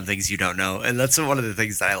speculate on things you don't know, and that's one of the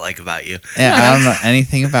things that I like about you. Yeah, I don't know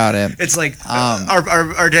anything about it. It's like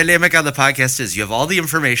our dynamic on the podcast is you have all the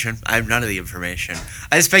information, I have none of the information.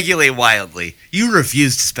 I speculate wildly. You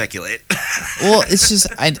refuse to speculate. Well, it's just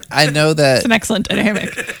I know that It's an excellent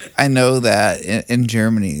dynamic. I know that in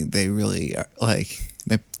Germany they really are, like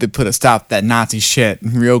they put a stop to that Nazi shit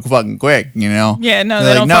real fucking quick, you know? Yeah, no,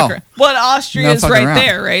 They're they like, don't fuck around. Well, Austria is right around.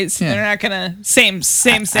 there, right? So Yeah. they're not gonna same.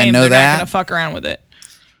 I know They're that. not gonna fuck around with it.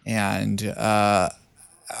 And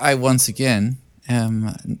I once again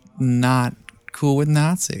am not cool with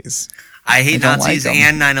Nazis. I hate I don't Nazis like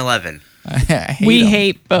 'em. and 9/11. I hate We 'em.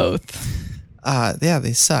 hate both. Yeah,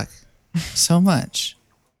 they suck so much.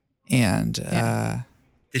 And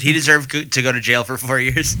Did he deserve to go to jail for 4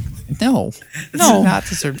 years? no, No. does not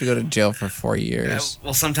deserve to go to jail for 4 years.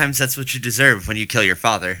 Well, sometimes that's what you deserve when you kill your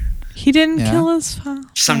father. He didn't Yeah. kill his father.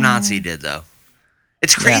 Some Nazi did, though.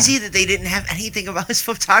 It's crazy that they didn't have anything about his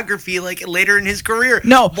photography like later in his career.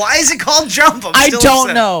 No. Why is it called Jump? I still don't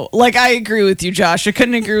upset. know. Like, I agree with you, Josh. I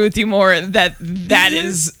couldn't agree with you more that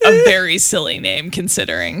is a very silly name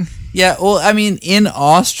considering. Yeah, well, I mean, in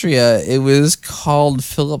Austria, it was called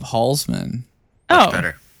Philip Halsman. Much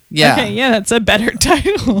better. Yeah. Okay, yeah, that's a better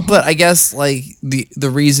title. But I guess like the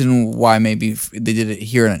reason why maybe they did it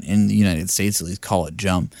here in the United States at least call it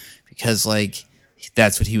Jump because like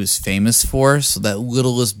that's what he was famous for. So that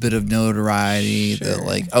littlest bit of notoriety that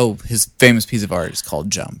like his famous piece of art is called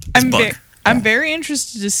Jump. I'm very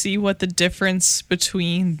interested to see what the difference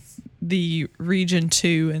between the Region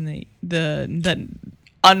 2 and the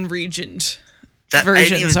unregioned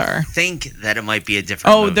versions I are. think that it might be a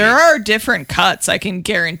different movie. There are different cuts, I can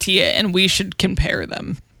guarantee it, and we should compare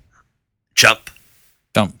them. Jump.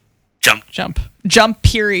 Jump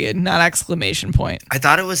period, not exclamation point. I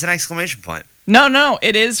thought it was an exclamation point. No,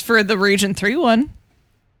 it is for the Region 3 one.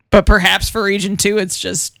 But perhaps for Region 2, it's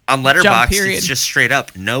just on Jump Letterboxd. period. It's just straight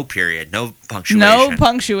up no period, no punctuation. No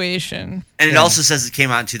punctuation. And it also says it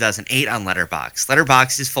came out in 2008 on Letterboxd.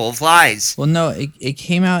 Letterboxd is full of lies. Well, no, it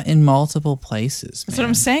came out in multiple places. That's what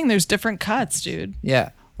I'm saying. There's different cuts, dude. Yeah.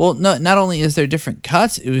 Well, no, not only is there different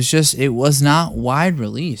cuts, it was not wide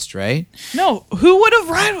released, right? No, who would have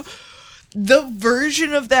read the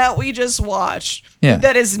version of that we just watched? Yeah.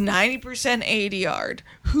 That is 90% ADR.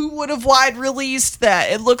 Who would have wide released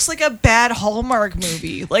that? It looks like a bad Hallmark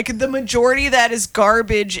movie. Like the majority of that is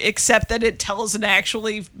garbage, except that it tells an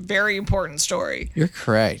actually very important story. You're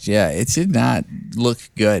correct. Yeah, it did not look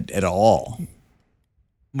good at all.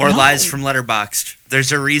 More lies from Letterboxd.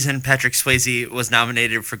 There's a reason Patrick Swayze was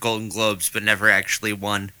nominated for Golden Globes but never actually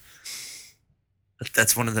won.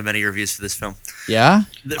 That's one of the many reviews for this film. Yeah?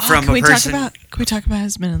 From Can a person. Can we talk about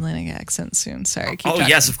his Mid-Atlantic accent soon? Sorry. Keep talking.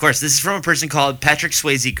 Yes, of course. This is from a person called Patrick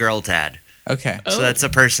Swayze Girl Dad. Okay. So that's a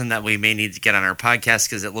person that we may need to get on our podcast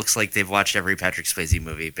because it looks like they've watched every Patrick Swayze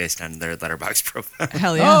movie based on their Letterboxd profile.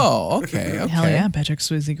 Hell yeah. Oh, okay. Hell yeah, Patrick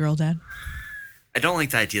Swayze girl dad. I don't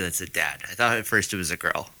like the idea that it's a dad. I thought at first it was a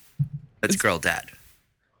girl. It's girl dad.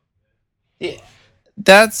 Yeah.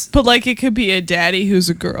 But like it could be a daddy who's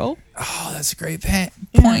a girl. Oh, that's a great point.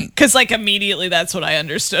 Because like immediately that's what I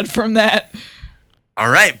understood from that. All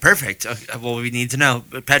right, perfect. Well, we need to know.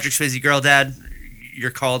 Patrick Swayze girl dad, you're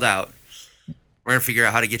called out. We're gonna figure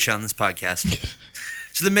out how to get you on this podcast.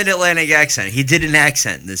 So the Mid-Atlantic accent. He did an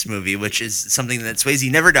accent in this movie, which is something that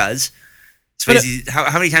Swayze never does. Swayze,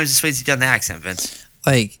 how many times has Swayze done the accent, Vince?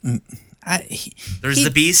 Like, There's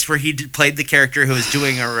The Beast, where he played the character who was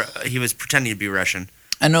he was pretending to be Russian.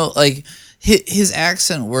 I know, like, his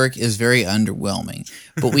accent work is very underwhelming,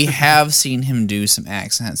 but we have seen him do some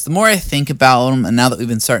accents. The more I think about him, and now that we've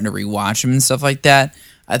been starting to rewatch him and stuff like that,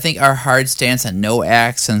 I think our hard stance on no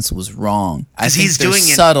accents was wrong. I think they're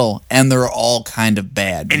subtle, and they're all kind of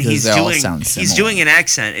bad because they all sound similar. He's doing an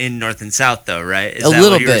accent in North and South, though, right? A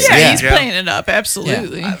little bit, yeah. He's playing it up,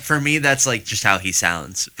 absolutely. Yeah. For me, that's like just how he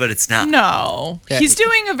sounds, but it's not. No, he's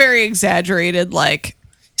doing a very exaggerated, like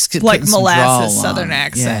molasses Southern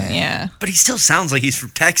accent, yeah. But he still sounds like he's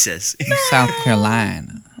from Texas, South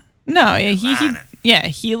Carolina. No, yeah,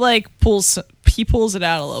 he like pulls it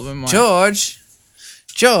out a little bit more. George.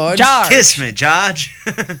 Kiss me, George.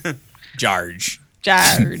 George.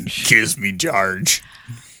 Kiss me, George.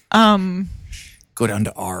 Go down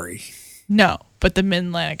to Ari. No, but the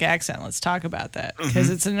Mid-Atlantic accent, let's talk about that. Because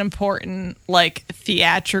it's an important, like,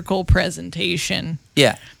 theatrical presentation.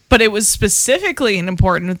 Yeah. But it was specifically an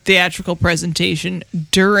important theatrical presentation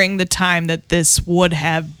during the time that this would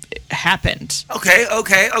have happened. Okay.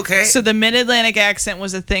 So the Mid-Atlantic accent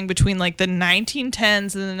was a thing between like the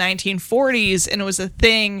 1910s and the 1940s, and it was a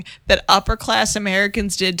thing that upper-class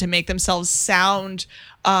Americans did to make themselves sound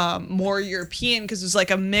more European, because it was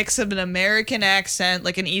like a mix of an American accent,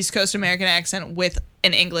 like an East Coast American accent, with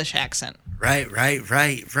an English accent. Right.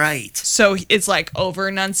 So it's like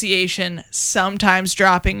over-enunciation, sometimes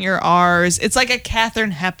dropping your R's. It's like a Katharine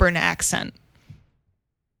Hepburn accent.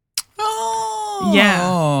 Oh.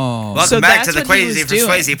 Yeah. Welcome back to the Crazy for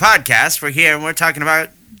Swayze podcast. We're here and we're talking about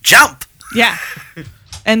Jump. Yeah.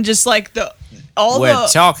 And just like we're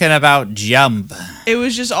talking about Jump. It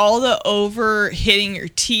was just all the over hitting your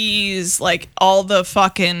T's, like all the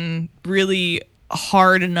fucking really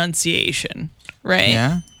hard enunciation, right?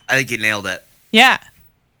 Yeah. I think you nailed it. Yeah.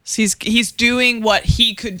 So he's doing what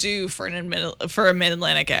he could do for a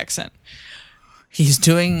Mid-Atlantic accent. He's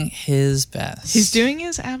doing his best. He's doing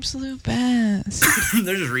his absolute best.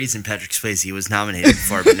 There's a reason Patrick Swayze was nominated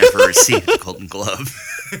for but never received a Golden Globe.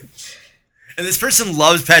 And this person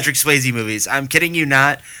loves Patrick Swayze movies. I'm kidding you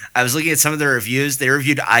not. I was looking at some of their reviews. They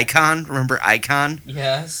reviewed Icon. Remember Icon?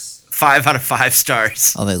 Yes. 5 out of 5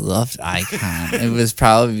 stars. Oh, they loved Icon. It was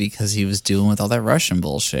probably because he was dealing with all that Russian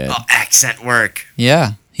bullshit. Oh, accent work.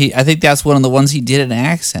 Yeah. I think that's one of the ones he did an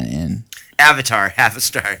accent in. Avatar, half a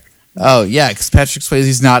star. Oh, yeah, because Patrick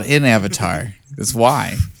Swayze's not in Avatar. That's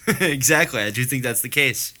why. Exactly. I do think that's the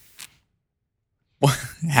case.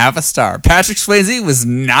 Half a star. Patrick Swayze was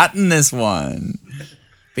not in this one.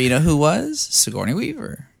 But you know who was? Sigourney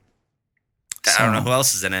Weaver. I don't know who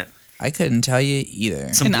else is in it. I couldn't tell you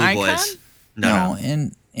either. Some in Blue Icon? Boys. No,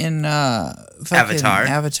 in Avatar.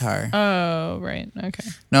 Avatar. Oh, right. Okay.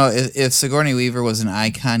 No, if Sigourney Weaver was an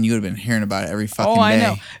icon, you would have been hearing about it every fucking day. Oh, I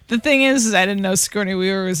know. The thing is I didn't know Sigourney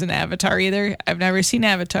Weaver was an Avatar either. I've never seen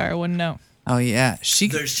Avatar. I wouldn't know. Oh, yeah.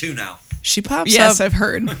 There's 2 now. She pops up. Yes, I've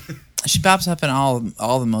heard. She pops up in all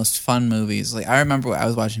the most fun movies. Like I remember I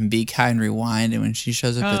was watching Be Kind Rewind, and when she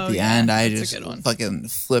shows up at the end, I just fucking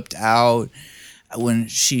flipped out. When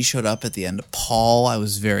she showed up at the end of Paul, I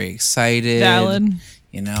was very excited. Valid.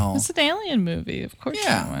 You know, it's an alien movie, of course.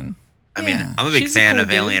 Yeah. I mean, I'm a big fan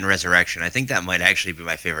of Alien Resurrection. I think that might actually be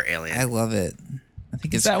my favorite Alien. I love it. I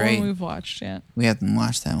think it's great. Is that great. one we've watched yet? We haven't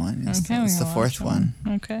watched that one. It's the 4th one.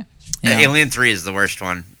 Okay. Yeah. Alien 3 is the worst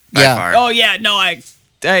one by far. Oh yeah, no, I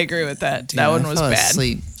agree with that. Dude, that one was bad.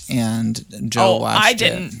 Asleep and Joe watched I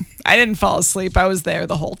didn't. I didn't fall asleep. I was there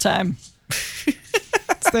the whole time.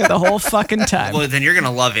 It's there the whole fucking time. Well, then you're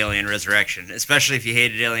gonna love Alien Resurrection, especially if you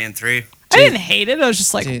hated Alien 3. I didn't hate it. I was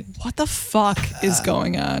just like, what the fuck is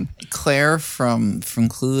going on? Claire from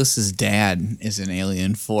Clueless's dad is in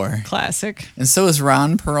Alien 4. Classic. And so is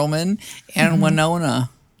Ron Perlman and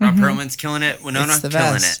Winona. Ron Perlman's killing it. Winona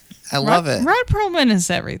killing it. I love it. Ron Perlman is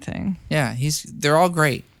everything. Yeah, they're all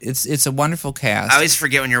great. It's a wonderful cast. I always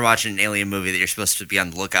forget when you're watching an alien movie that you're supposed to be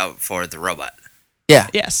on the lookout for the robot. Yeah.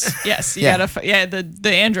 Yes. You gotta.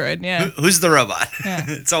 The android. Yeah. Who's the robot? Yeah.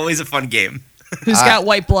 It's always a fun game. Who's got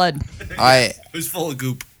white blood? Who's full of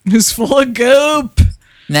goop? Who's full of goop?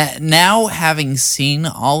 Now having seen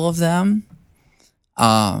all of them,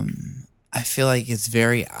 I feel like it's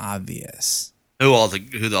very obvious who all the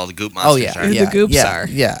goop monsters are. Who the goops are.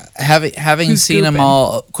 Yeah. Having seen them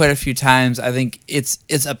all quite a few times, I think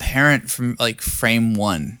it's apparent from like frame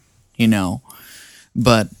 1, you know.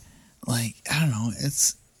 But like I don't know,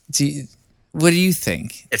 what do you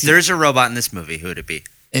think? If there's a robot in this movie, who would it be?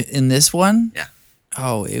 In this one? Yeah.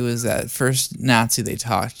 Oh, it was that first Nazi they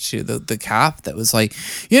talked to, the cop that was like,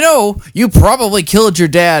 you probably killed your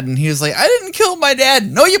dad. And he was like, I didn't kill my dad.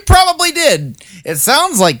 No, you probably did. It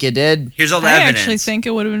sounds like you did. Here's all the evidence. I actually think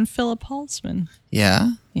it would have been Philip Halsman.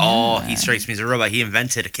 Yeah? Oh, he strikes me as a robot. He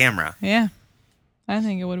invented a camera. Yeah. I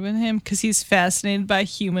think it would have been him because he's fascinated by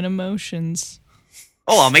human emotions.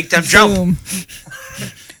 Oh, I'll make them jump. Boom.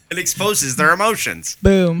 It exposes their emotions.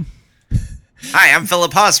 Boom. Hi, I'm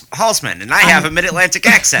Philip Halsman, and I have a mid-Atlantic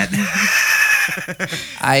accent.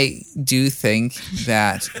 I do think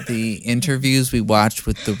that the interviews we watched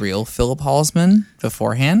with the real Philip Halsman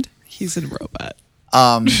beforehand, he's a robot.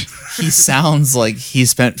 He sounds like he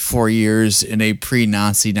spent 4 years in a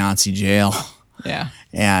pre-Nazi jail. Yeah.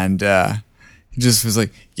 And he just was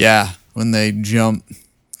like, yeah, when they jump,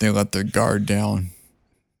 they let their guard down.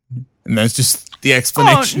 And that's just the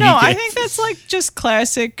explanation. Oh, no, I think that's like just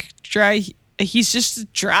classic dry. He's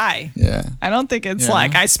just dry. Yeah. I don't think it's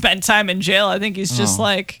like I spent time in jail. I think he's just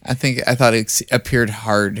like. I thought it appeared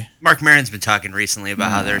hard. Mark Maron's been talking recently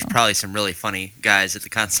about how there's probably some really funny guys at the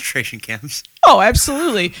concentration camps. Oh,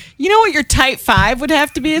 absolutely. You know what your tight 5 would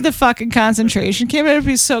have to be at the fucking concentration camp? It would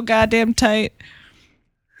be so goddamn tight.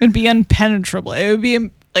 It'd be impenetrable. It would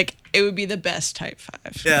be it would be the best type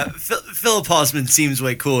 5. Yeah, Philip Halsman seems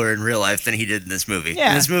way cooler in real life than he did in this movie.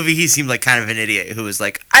 Yeah. In this movie, he seemed like kind of an idiot who was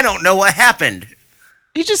like, I don't know what happened.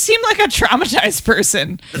 He just seemed like a traumatized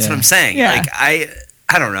person. That's what I'm saying. Yeah. Like, I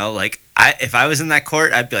don't know. Like, if I was in that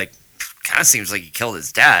court, I'd be like, kind of seems like he killed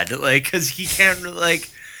his dad. Like, because he can't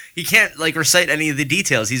recite any of the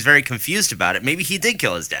details. He's very confused about it. Maybe he did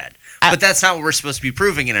kill his dad. But that's not what we're supposed to be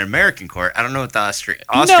proving in an American court. I don't know what the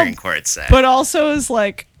Austrian courts say. But also is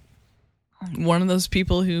like one of those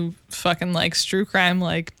people who fucking likes true crime.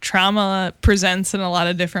 Like, trauma presents in a lot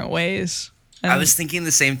of different ways. And I was thinking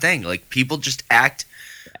the same thing. Like, people just act.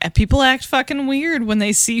 People act fucking weird when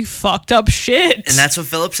they see fucked up shit. And that's what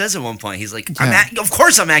Philip says at one point. He's like, of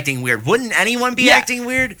course I'm acting weird. Wouldn't anyone be acting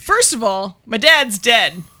weird? First of all, my dad's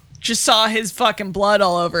dead. Just saw his fucking blood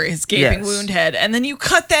all over his gaping wound head. And then you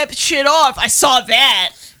cut that shit off. I saw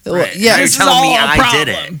that. Right. Yeah, you're telling me I did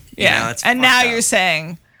it. Yeah. And now you're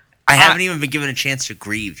saying I haven't even been given a chance to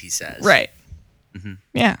grieve, he says. Right. Mm-hmm.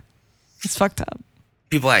 Yeah. It's fucked up.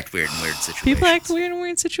 People act weird in weird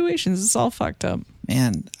situations. It's all fucked up.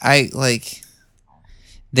 Man, I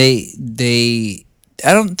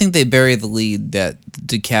don't think they bury the lead that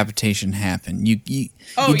decapitation happened. You see.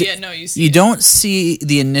 You don't see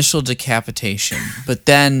the initial decapitation, but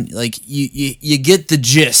then you get the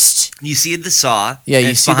gist. You see the saw. Yeah,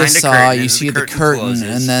 you see the saw, you see the curtain, closes.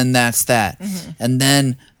 and then that's that. Mm-hmm. And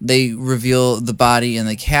then they reveal the body in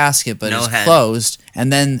the casket, but it's closed.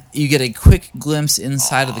 And then you get a quick glimpse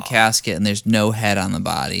inside of the casket, and there's no head on the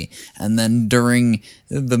body. And then during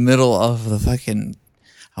the middle of the fucking,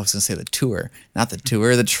 I was going to say the tour, not the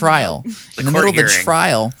tour, the trial. In the middle of the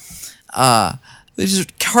trial, they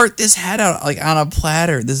just cart this head out like on a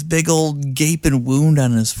platter, this big old gaping wound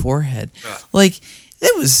on his forehead. Like,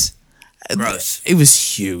 it was gross. It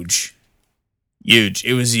was huge.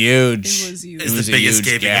 It was huge. It was the biggest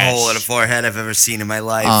gaping hole in a forehead I've ever seen in my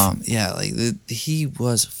life. He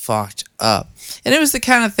was fucked up. And it was the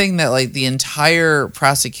kind of thing that, like, the entire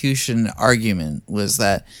prosecution argument was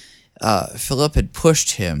that Philip had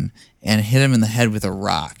pushed him and hit him in the head with a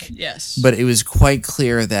rock. Yes. But it was quite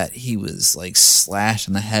clear that he was, like, slashed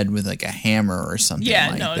in the head with, like, a hammer or something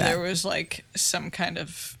like that. Yeah, no, there was, like, some kind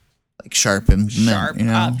of... like, sharp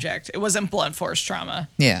object. It wasn't blunt force trauma.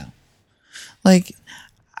 Yeah. Like,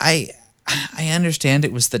 I understand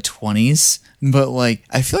it was the 20s, but, like,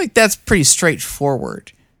 I feel like that's pretty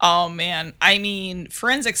straightforward. Oh, man. I mean,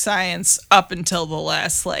 forensic science up until the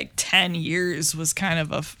last, 10 years was kind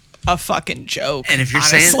of a fucking joke. And if you're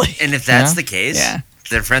saying, and if that's the case,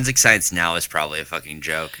 then forensic science now is probably a fucking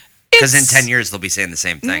joke. Because in 10 years, they'll be saying the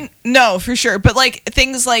same thing. No, for sure. But,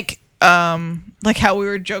 things like how we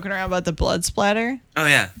were joking around about the blood splatter. Oh,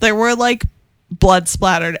 yeah. There were, blood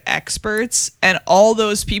splattered experts, and all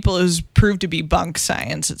those people is proved to be bunk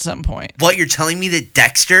science at some point. What, you're telling me that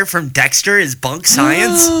Dexter from Dexter is bunk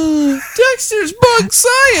science? Dexter's bunk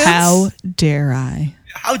science? How dare I?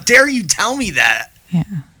 How dare you tell me that? Yeah.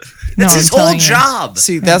 That's his whole job.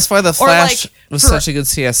 See, that's why The Flash was such a good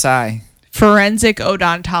CSI. Forensic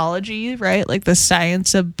odontology, right? Like the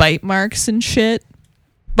science of bite marks and shit.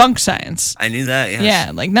 Bunk science. I knew that, yes. Yeah,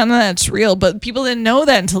 none of that's real, but people didn't know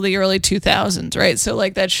that until the early 2000s, right? So,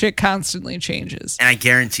 that shit constantly changes. And I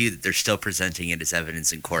guarantee you that they're still presenting it as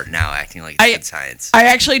evidence in court now, acting like it's good science. I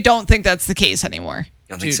actually don't think that's the case anymore. You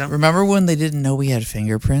don't think so? Remember when they didn't know we had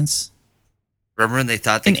fingerprints? Remember when they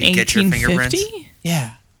thought they could get your fingerprints?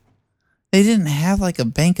 Yeah. They didn't have like a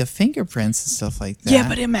bank of fingerprints and stuff like that. Yeah,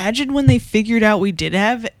 but imagine when they figured out we did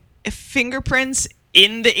have fingerprints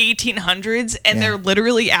in the 1800s, and they're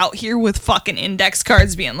literally out here with fucking index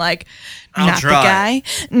cards being like, not the guy,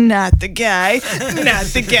 not the guy, not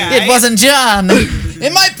the guy. It wasn't John.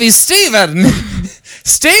 It might be Steven.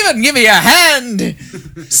 Steven, give me a hand.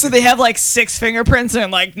 So they have like 6 fingerprints, and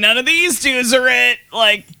like, none of these dudes are it.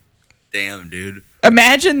 Like, damn, dude.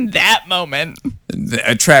 Imagine that moment.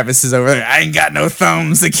 Travis is over there. I ain't got no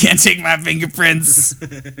thumbs. They can't take my fingerprints.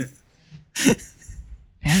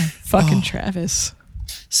 Yeah, fucking Travis.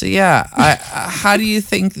 So yeah, how do you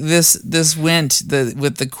think this went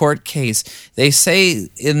with the court case? They say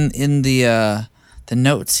in the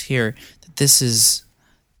notes here that this is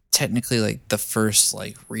technically like the first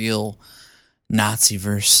like real Nazi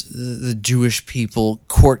versus the Jewish people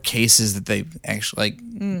court cases that they actually like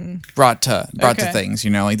brought to things.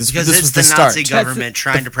 You know, like this because this it's was the start. Nazi government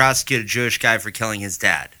trying to prosecute a Jewish guy for killing his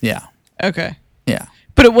dad. Yeah. Okay. Yeah.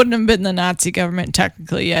 But it wouldn't have been the Nazi government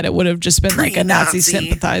technically yet. It would have just been like a Nazi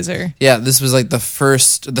sympathizer. Yeah, this was like the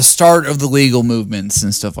start of the legal movements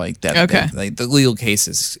and stuff like that. Okay. Like the legal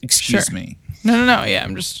cases. Excuse me. No. Yeah,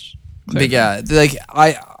 I'm just. But yeah, like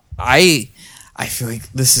I feel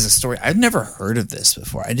like this is a story. I've never heard of this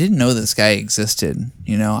before. I didn't know this guy existed.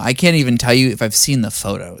 You know, I can't even tell you if I've seen the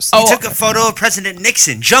photos. He took a photo of President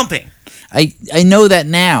Nixon jumping. I know that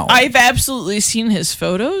now. I've absolutely seen his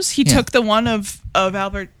photos. He took the one of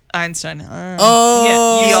Albert Einstein. He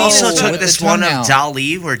also took this one of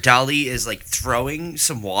Dali, where Dali is like throwing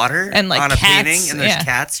some water and like on a cats, painting, and there's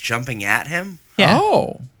cats jumping at him. Yeah.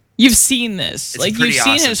 Oh. You've seen this. It's like you've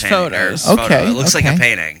seen awesome his painting. photos. Okay. It looks like a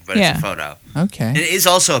painting, but it's a photo. Okay. And it is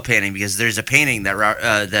also a painting because there's a painting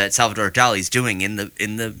that Salvador Dali's doing in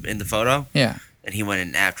the photo. Yeah. And he went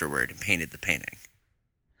in afterward and painted the painting.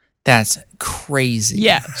 That's crazy.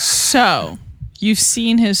 Yeah. So you've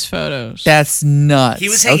seen his photos. That's nuts. He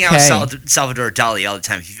was hanging out with Salvador Dali all the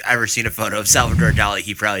time. If you've ever seen a photo of Salvador Dali,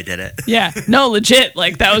 he probably did it. Yeah. No, legit.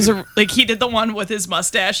 Like that was he did the one with his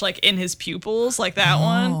mustache, like in his pupils, like that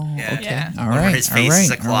one. Yeah. Okay. Yeah. All right. His face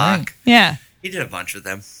is a clock. Right. Yeah. He did a bunch with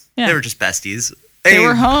them. Yeah. They were just besties. They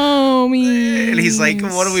were homies. And he's like,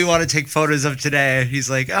 what do we want to take photos of today? He's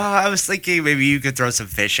like, I was thinking maybe you could throw some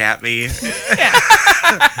fish at me. Yeah.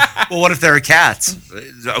 Well, what if there are cats?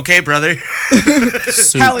 Okay, brother.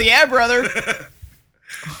 Hell yeah, brother.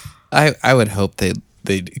 I would hope they'd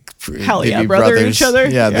hell yeah, brother each other.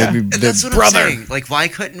 Yeah, they'd be and that's what I'm saying. Like, why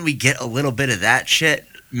couldn't we get a little bit of that shit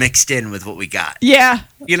mixed in with what we got? Yeah.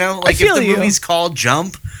 You know, like if the movie's called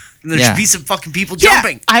Jump, then there should be some fucking people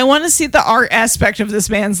jumping. I want to see the art aspect of this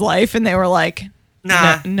man's life, and they were like,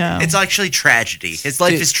 no. It's actually tragedy. His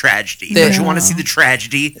life is tragedy. Don't you want to see the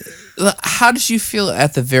tragedy? How did you feel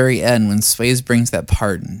at the very end when Swayze brings that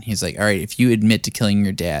pardon? He's like, all right, if you admit to killing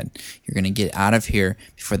your dad, you're going to get out of here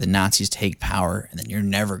before the Nazis take power, and then you're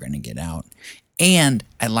never going to get out. And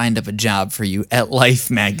I lined up a job for you at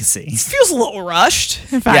Life magazine. It feels a little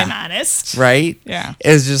rushed, if I'm honest. Right? Yeah.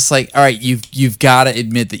 It's just like, all right, you've got to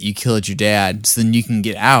admit that you killed your dad, so then you can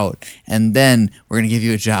get out, and then we're going to give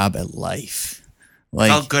you a job at Life. Like,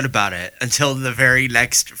 felt good about it until the very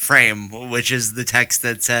next frame, which is the text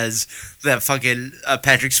that says that fucking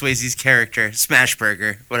Patrick Swayze's character,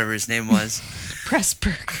 Smashburger, whatever his name was.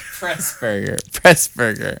 Pressburger,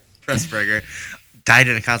 died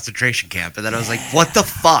in a concentration camp. And then I was like, what the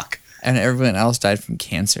fuck? And everyone else died from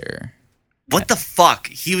cancer. What the fuck?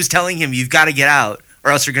 He was telling him, you've got to get out,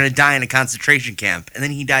 or else you're going to die in a concentration camp. And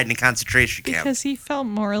then he died in a concentration camp. Because he felt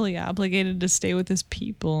morally obligated to stay with his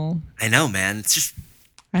people. I know, man. It's just...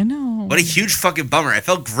 I know. What a huge fucking bummer. I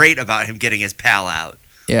felt great about him getting his pal out.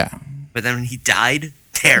 Yeah. But then when he died,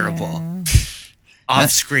 terrible. Yeah.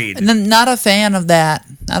 Off screen. And then not a fan of that.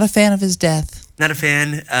 Not a fan of his death. Not a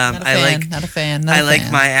fan. Not a fan. I like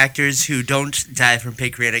my actors who don't die from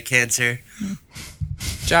pancreatic cancer.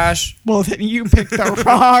 Josh. Well, then you picked the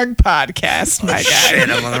wrong podcast, my guy. Shit,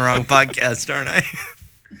 I'm on the wrong podcast, aren't I?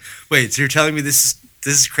 Wait, so you're telling me this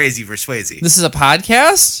is Crazy vs. Swayze? This is a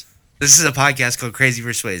podcast? This is a podcast called Crazy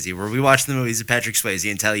vs. Swayze, where we watch the movies of Patrick Swayze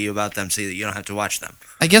and tell you about them so that you don't have to watch them.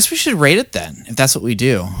 I guess we should rate it then, if that's what we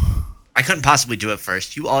do. I couldn't possibly do it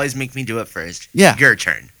first. You always make me do it first. Yeah. Your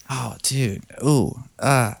turn. Oh, dude. Ooh.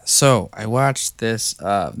 So I watched this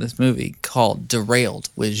movie called Derailed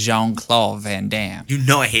with Jean-Claude Van Damme. You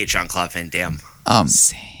know I hate Jean-Claude Van Damme.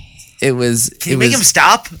 It was... Can you make him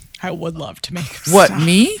stop? I would love to make him What, stop.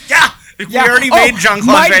 me? Yeah! We already made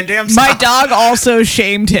Jean-Claude Van Damme stop. My dog also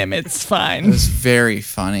shamed him. It's fine. It was very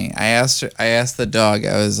funny. I asked the dog,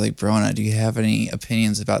 I was like, Brona, do you have any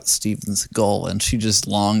opinions about Steven Seagal? And she just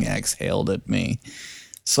long exhaled at me.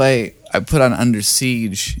 So I put on Under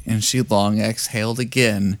Siege, and she long exhaled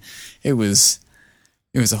again. It was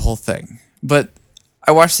a whole thing. But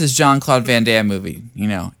I watched this Jean-Claude Van Damme movie.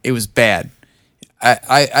 It was bad.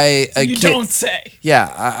 You don't say. Yeah,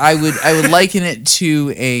 I would liken it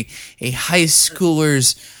to a high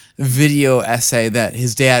schooler's video essay that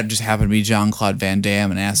his dad just happened to be Jean-Claude Van Damme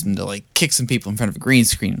and asked him to kick some people in front of a green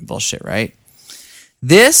screen and bullshit, right?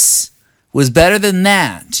 This was better than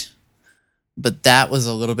that, but that was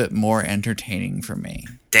a little bit more entertaining for me.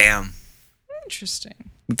 Damn.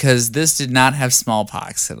 Interesting. Because this did not have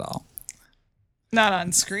smallpox at all. Not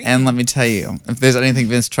on screen. And let me tell you, if there's anything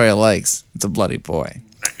Vince Troy likes, it's a bloody boy.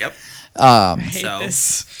 Yep. I hate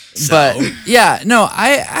this. But yeah, no,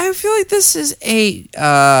 I feel like this is a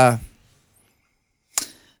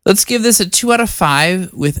let's give this a 2 out of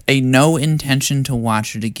 5 with a no intention to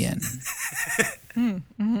watch it again.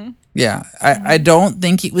 Mm-hmm. Yeah, I don't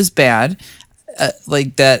think it was bad,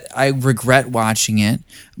 like that. I regret watching it,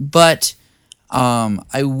 but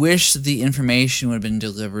I wish the information would have been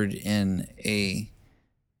delivered in a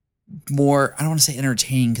more, I don't want to say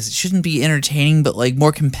entertaining because it shouldn't be entertaining, but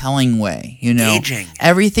more compelling way, Engaging.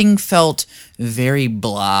 Everything felt very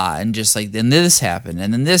blah and just then this happened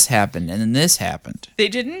and then this happened and then this happened. They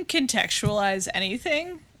didn't contextualize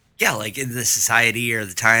anything. Yeah, in the society or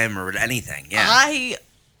the time or anything. Yeah. I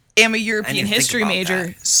am a European history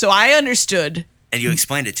major, so I understood. And you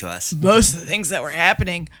explained it to us. Most of the things that were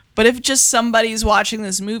happening. But if just somebody's watching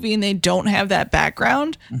this movie and they don't have that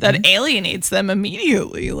background, that alienates them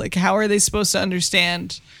immediately. How are they supposed to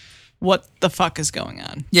understand what the fuck is going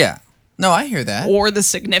on? Yeah. No, I hear that. Or the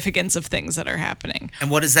significance of things that are happening.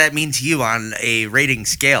 And what does that mean to you on a rating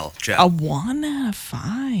scale, Joe? A 1 out of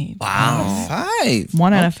 5. Wow. 5.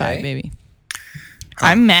 1 out of 5, baby.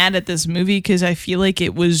 I'm mad at this movie because I feel like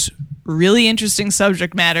it was really interesting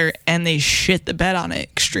subject matter and they shit the bed on it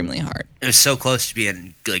extremely hard. It was so close to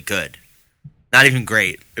being good. Not even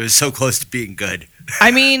great. It was so close to being good. I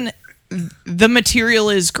mean, the material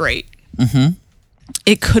is great. Mm-hmm.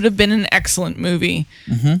 It could have been an excellent movie.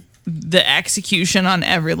 Mm-hmm. The execution on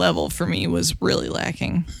every level for me was really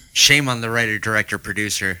lacking. Shame on the writer, director,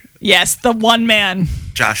 producer. Yes, the one man.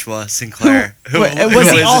 Joshua Sinclair.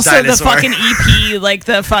 Was he also the fucking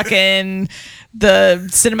EP, the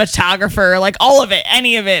cinematographer, all of it,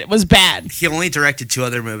 any of it was bad. He only directed 2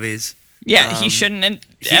 other movies. Yeah, he shouldn't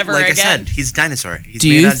ever again. I said, he's a dinosaur. He's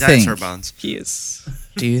made out of dinosaur bones. He is.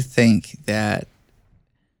 Do you think that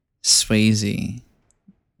Swayze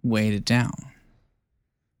weighed it down?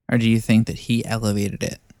 Or do you think that he elevated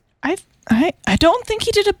it? I don't think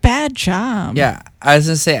he did a bad job. Yeah, I was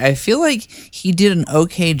going to say, I feel like he did an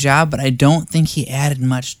okay job, but I don't think he added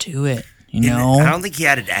much to it, I don't think he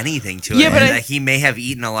added anything to it. But he may have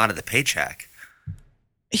eaten a lot of the paycheck.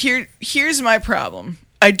 Here's my problem.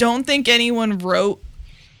 I don't think anyone wrote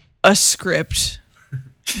a script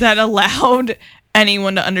that allowed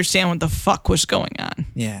anyone to understand what the fuck was going on.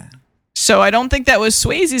 Yeah. So I don't think that was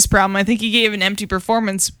Swayze's problem. I think he gave an empty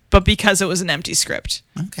performance, but because it was an empty script.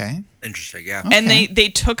 Okay. Interesting, yeah. And they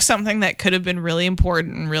took something that could have been really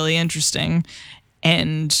important and really interesting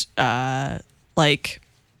and a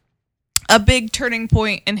big turning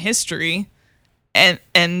point in history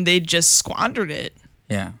and they just squandered it.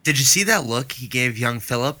 Yeah. Did you see that look he gave young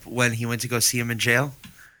Philip when he went to go see him in jail?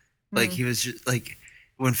 He was just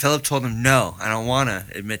when Philip told him, no, I don't want to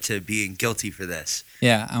admit to being guilty for this.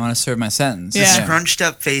 Yeah, I want to serve my sentence. The scrunched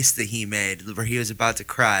up face that he made where he was about to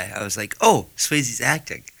cry, I was like, oh, Swayze's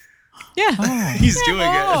acting. Yeah. Oh. He's doing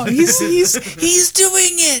it. He's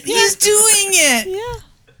doing it. Yeah. He's doing it. Yeah.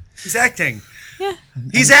 He's acting. Yeah.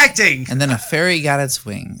 He's acting. And then a fairy got its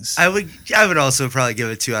wings. I would also probably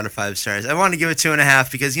give it 2 out of 5 stars. I want to give it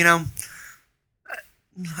 2.5 because, I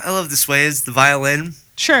love the Swayze, the violin.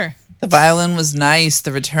 Sure. The violin was nice,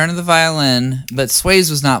 the return of the violin, but Swayze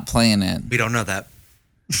was not playing it. We don't know that.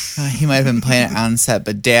 He might have been playing it on set,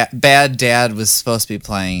 but Bad Dad was supposed to be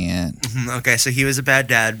playing it. Okay, so he was a bad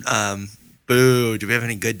dad. Boo. Do we have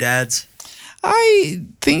any good dads? I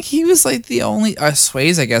think he was the only...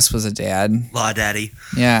 Swayze, I guess, was a dad. Law daddy.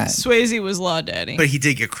 Yeah. Swayze was law daddy. But he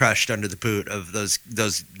did get crushed under the boot of those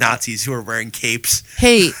Nazis who were wearing capes.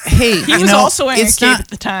 Hey. He was also wearing a cape at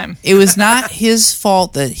the time. It was not his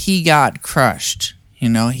fault that he got crushed.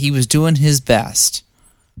 He was doing his best.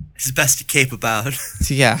 His best to cape about.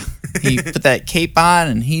 Yeah. He put that cape on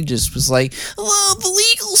and he just was like, oh, the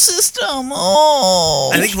legal system.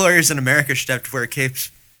 Oh. I think lawyers in America should have to wear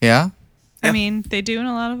capes. Yeah? I mean, they do in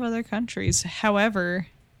a lot of other countries. However,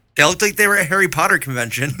 They looked like they were at Harry Potter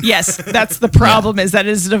convention. Yes, that's the problem. Is that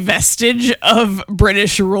is a vestige of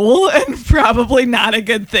British rule and probably not a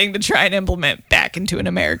good thing to try and implement back into an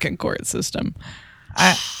American court system.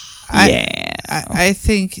 I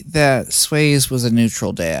think that Swayze was a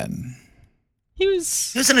neutral dad. He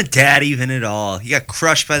wasn't a dad even at all. He got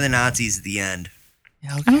crushed by the Nazis at the end.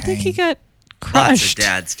 Okay. I don't think he got crushed. Lots of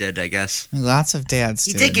dads did, I guess. Lots of dads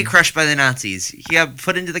He did. did get crushed by the Nazis. He got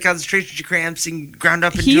put into the concentration camps and ground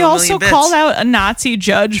up into He a million also bits. called out a Nazi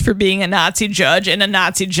judge for being a Nazi judge in a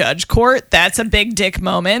Nazi judge court. That's a big dick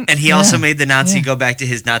moment. And he also made the Nazi go back to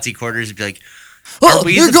his Nazi quarters and be like, "Oh, are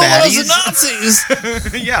we you're the going baddies? as the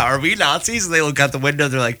Nazis." Yeah, are we Nazis? And they look out the window.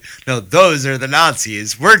 They're like, no, those are the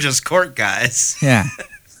Nazis. We're just court guys. Yeah.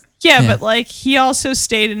 Yeah, but like he also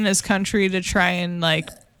stayed in his country to try and like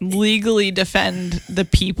legally defend the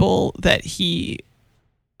people that he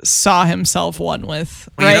saw himself one with.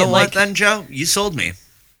 Well, right? you know like, what then, Joe? You sold me.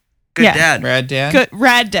 Good Yeah. dad. Rad dad. Good,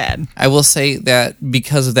 rad dad. I will say that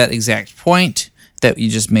because of that exact point that you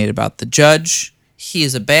just made about the judge, he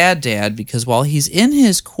is a bad dad because while he's in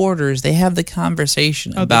his quarters, they have the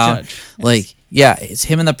conversation about, judge. Yes. like, yeah, it's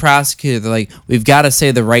him and the prosecutor. They're like, we've got to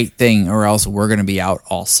say the right thing or else we're going to be out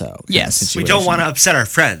also. kind of Yes. We don't situation. want to upset our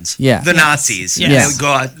friends. Yeah. The Nazis. Yes. And they go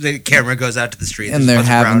out, the camera goes out to the street. And there's a they're bunch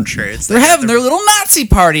of having, brown shirts. they're having their little Nazi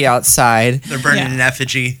party outside. They're burning Yeah. an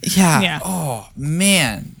effigy. Yeah. Yeah. Oh,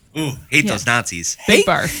 man. Ooh, hate Yeah. those Nazis. Big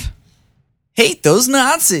barf. Hate those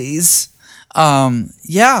Nazis.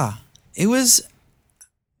 Yeah,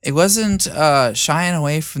 it wasn't shying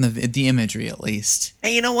away from the imagery, at least.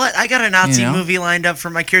 Hey, you know what? I got a Nazi You know? movie lined up for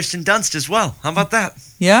my Kirsten Dunst as well. How about that?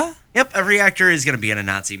 Yeah, Yep, every actor is going to be in a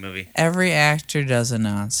Nazi movie. every actor does a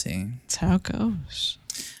Nazi. That's how it goes.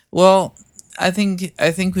 Well, I think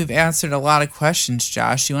we've answered a lot of questions,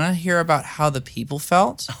 Josh. You want to hear about how the people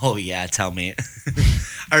felt? Oh, yeah, tell me.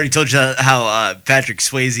 I already told you how Patrick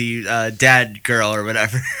Swayze, dad, girl, or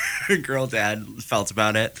whatever, girl, dad, felt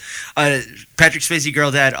about it. Patrick Swayze,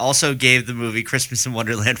 girl, dad also gave the movie Christmas in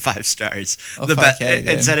Wonderland 5 stars. Oh, fuck yeah, he and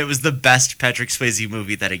did. said it was the best Patrick Swayze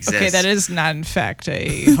movie that exists. Okay, that is not in fact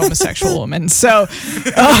a homosexual woman. So,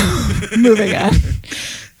 moving on.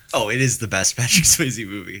 Oh, it is the best Patrick Swayze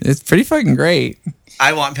movie. It's pretty fucking great.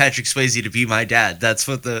 I want Patrick Swayze to be my dad. That's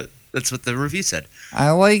what the review said. I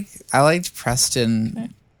liked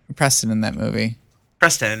Preston in that movie.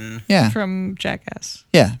 Preston. Yeah, From Jackass.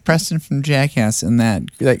 yeah, Preston from Jackass in that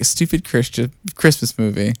like stupid Christmas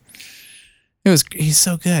movie. He's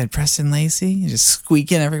so good. Preston Lacey, he's just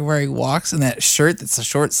squeaking everywhere he walks in that shirt that's a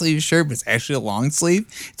short sleeve shirt, but it's actually a long sleeve.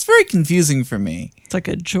 It's very confusing for me. It's like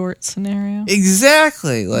a jort scenario.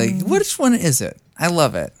 Exactly. Like, which one is it? I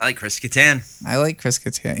love it. I like Chris Kattan. I like Chris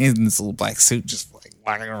Kattan. He's in this little black suit, just like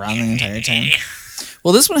walking around the entire time.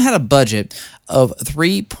 Well, this one had a budget of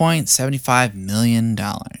 $3.75 million,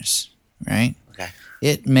 right? Okay.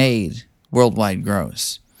 It made worldwide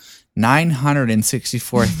gross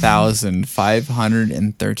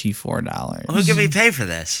 $964,534. Who can we pay for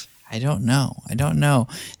this? I don't know.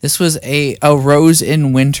 This was a Rose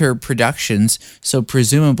in Winter Productions, so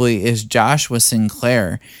presumably is Joshua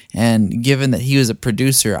Sinclair. And given that he was a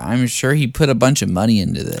producer, I'm sure he put a bunch of money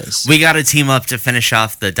into this. We got to team up to finish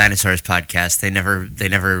off the Dinosaurs podcast. They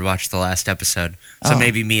never watched the last episode, so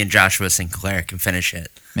maybe me and Joshua Sinclair can finish it.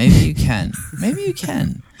 Maybe you can.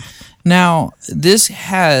 Now, this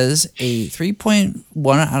has a 3.1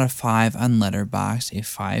 out of 5 on Letterboxd, a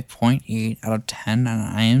 5.8 out of 10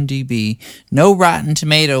 on IMDb, no Rotten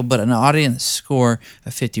Tomato, but an audience score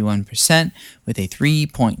of 51%, with a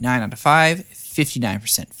 3.9 out of 5,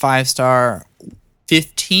 59% 5-star,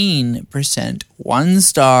 15%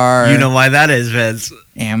 1-star. You know why that is, Vince.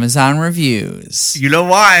 Amazon reviews. You know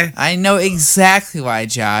why? I know exactly why,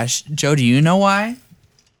 Josh. Joe, do you know why?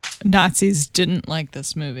 Nazis didn't like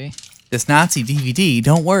this movie. This Nazi DVD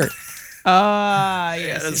don't work.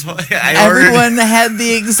 Yes. That's why Everyone had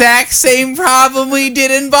the exact same problem we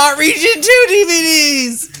did and bought Region 2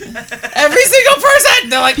 DVDs. Every single person.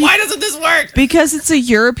 They're like, why doesn't this work? Because it's a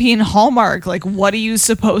European Hallmark. Like, what are you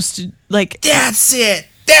supposed to, like... That's it.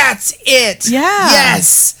 Yeah.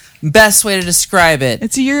 Yes. Best way to describe it.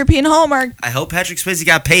 It's a European Hallmark. I hope Patrick Swayze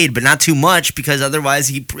got paid, but not too much, because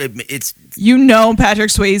otherwise it's You know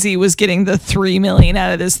Patrick Swayze was getting the $3 million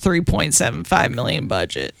out of this $3.75 million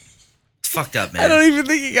budget. fucked up, man. I don't even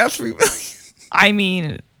think he got $3 million. I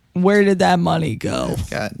mean, where did that money go?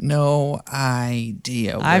 Got no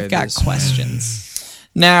idea. I've got questions.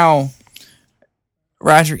 Now,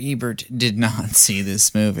 Roger Ebert did not see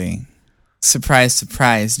this movie. Surprise,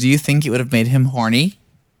 surprise. Do you think it would have made him horny?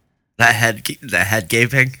 That head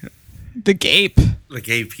gaping. The gape. The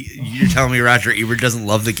Gape. You're telling me Roger Ebert doesn't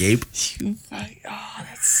love The Gape?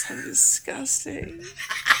 That's so disgusting.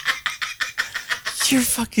 You're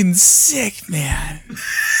fucking sick, man.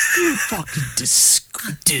 You're fucking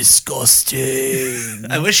disgusting.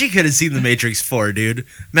 I wish he could have seen The Matrix 4, dude.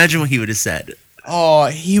 Imagine what he would have said. Oh,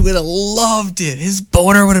 he would have loved it. His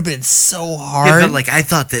boner would have been so hard. Yeah, but I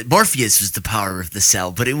thought that Morpheus was the power of the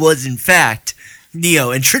cell, but it was, in fact,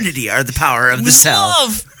 Neo and Trinity are the power of the cell.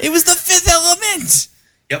 Love. It was the fifth element.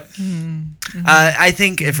 Yep. Mm-hmm. I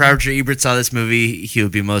think if Roger Ebert saw this movie, he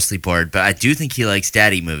would be mostly bored, but I do think he likes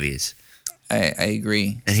daddy movies. I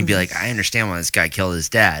agree. And he'd be like, I understand why this guy killed his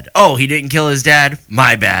dad. Oh, he didn't kill his dad?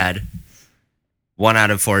 My bad. 1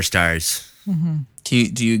 out of 4 stars. Mm-hmm.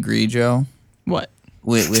 Do you agree, Joe? What?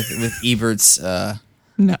 With Ebert's... No.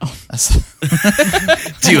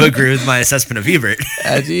 Do you agree with my assessment of Ebert?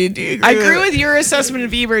 Do you agree I agree with your assessment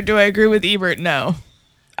of Ebert. Do I agree with Ebert? No.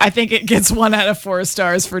 I think it gets 1 out of 4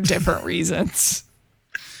 stars for different reasons.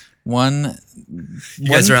 You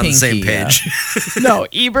guys are on the same page. No,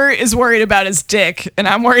 Ebert is worried about his dick, and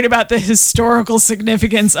I'm worried about the historical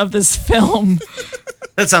significance of this film.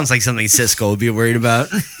 That sounds like something Siskel would be worried about.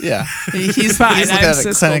 Yeah, he's looking at it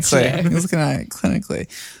clinically. He's looking at it clinically.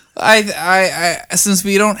 I since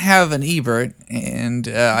we don't have an Ebert, and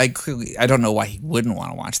I don't know why he wouldn't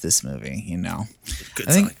want to watch this movie. You know,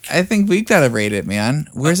 I think we've got to rate it, man.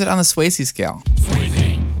 Where's it on the Swayze scale?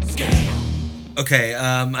 Okay,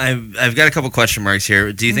 I've got a couple question marks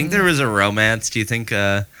here. Do you think there was a romance? Do you think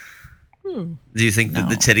that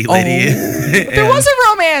the titty lady? There was a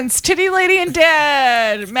romance. Titty lady and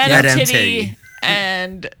dad. Madam Titty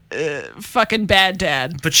and fucking bad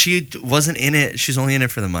dad. But she wasn't in it. She's only in it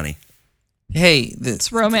for the money. Hey,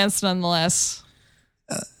 it's romance nonetheless.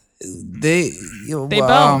 They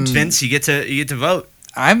boned. Vince, you get to vote.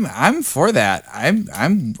 I'm for that. I'm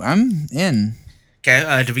in.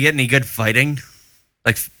 Okay, did we get any good fighting?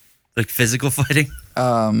 Like physical fighting?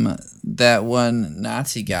 That one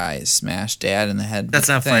Nazi guy smashed dad in the head. That's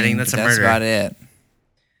not fighting, that's a murder. That's about it.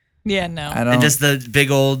 Yeah, no. And does the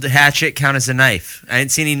big old hatchet count as a knife? I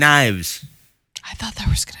didn't see any knives. I thought there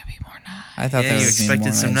was going to be more knives. I thought there was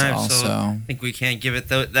expected some knives also. So I think we can't give it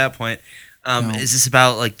that point. No. Is this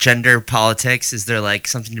about gender politics? Is there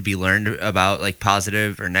something to be learned about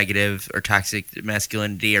positive or negative or toxic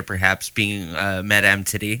masculinity or perhaps being Madame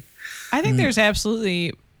Titty? I think there's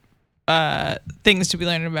absolutely things to be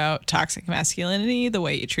learned about toxic masculinity, the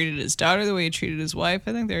way you treated his daughter, the way you treated his wife.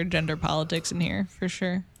 I think there are gender politics in here for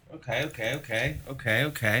sure. Okay.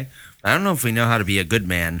 I don't know if we know how to be a good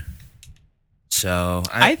man. So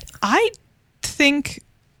I think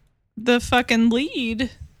the fucking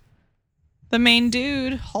lead, the main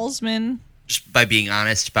dude, Halsman, just by being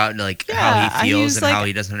honest about how he feels and how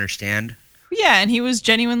he doesn't understand. Yeah, and he was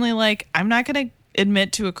genuinely I'm not going to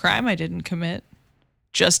admit to a crime I didn't commit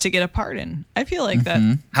just to get a pardon. I feel like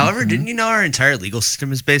that. However, didn't you know our entire legal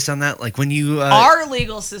system is based on that? When you our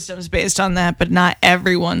legal system is based on that, but not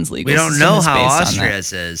everyone's legal system. We don't know how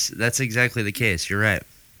Austria's is. That's exactly the case. You're right.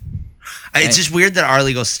 It's just weird that our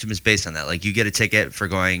legal system is based on that. You get a ticket for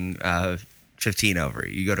going 15 over.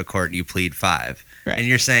 You go to court and you plead 5. Right. And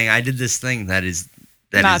you're saying, I did this thing that is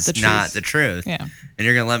not the truth. Yeah. And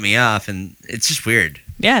you're going to let me off. And it's just weird.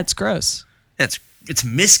 Yeah, it's gross. It's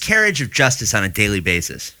miscarriage of justice on a daily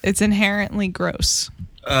basis. It's inherently gross.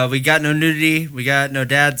 We got no nudity. We got no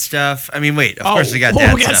dad stuff. I mean, wait. Of course we got dad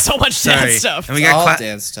stuff. We got so much dad stuff. And we got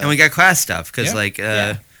dad stuff. And we got class stuff. Because,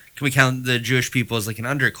 can we count the Jewish people as an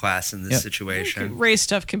underclass in this situation? Race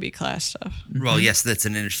stuff can be class stuff. Well, yes, that's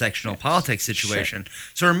an intersectional politics situation. Sure.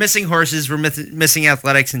 So we're missing horses. We're missing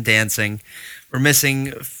athletics and dancing. We're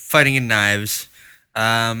missing fighting and knives.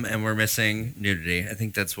 And we're missing nudity. I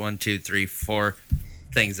think that's 1, 2, 3, 4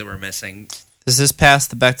 things that we're missing. Does this pass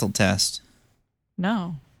the Bechdel test?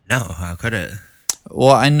 No. No, how could it?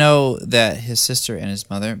 Well, I know that his sister and his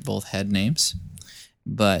mother both had names,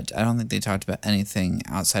 but I don't think they talked about anything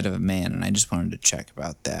outside of a man, and I just wanted to check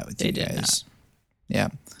about that with you guys. Did not. Yeah.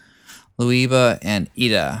 Luiba and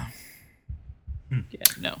Ida. Yeah,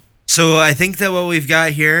 no. So I think that what we've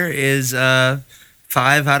got here is 5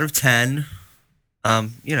 out of 10.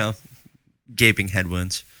 Gaping head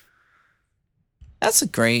wounds. That's a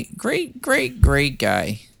great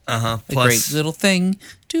guy. Plus, a great little thing.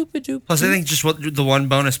 Plus, I think just the one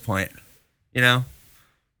bonus point. We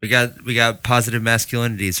got positive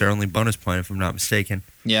masculinity. It's our only bonus point, if I'm not mistaken.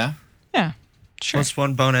 Yeah. Yeah. Sure. Plus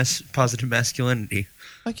one bonus positive masculinity.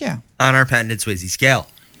 Fuck yeah. On our patented Swayze scale.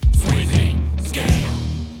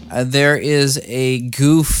 There is a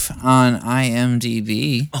goof on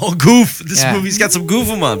IMDb. Oh, goof. This movie's got some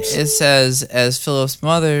goof-em-ups. It says, as Philip's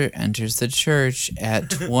mother enters the church at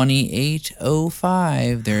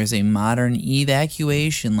 28:05, there is a modern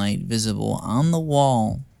evacuation light visible on the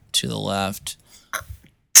wall to the left.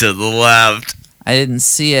 To the left. I didn't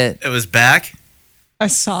see it. It was back? I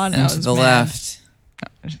saw it. And to the left.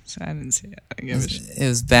 I didn't see it. It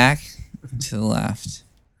was back to the left.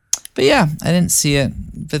 But yeah, I didn't see it.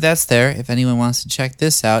 But that's there if anyone wants to check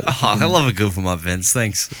this out. Oh, I love a goof 'em up, Vince.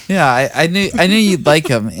 Thanks. Yeah, I knew you'd like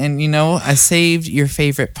them. And, I saved your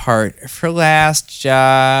favorite part for last,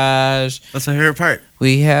 Josh. What's my favorite part?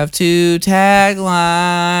 We have 2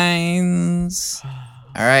 taglines.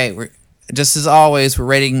 All right, just as always, we're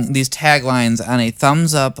rating these taglines on a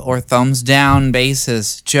thumbs up or thumbs down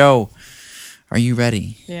basis. Joe, are you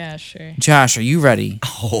ready? Yeah, sure. Josh, are you ready?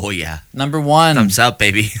 Oh, yeah. Number 1. Thumbs up,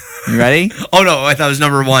 baby. You ready? Oh, no, I thought it was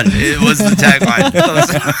number 1. It was the tagline.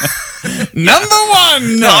 Number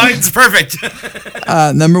 1! No, it's perfect.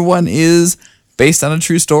 Number 1 is based on a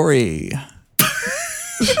true story.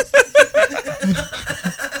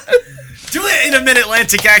 Do it in a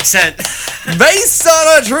mid-Atlantic accent. Based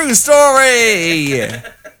on a true story.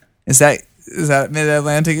 Is that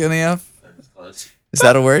mid-Atlantic enough? Is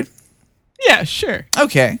that a word? Yeah, sure.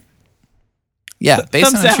 Okay. Yeah,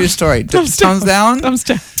 based on a true story. Thumbs down? Thumbs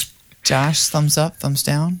down. Josh, thumbs up, thumbs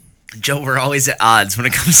down? Joe, we're always at odds when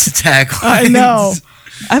it comes to taglines. I know.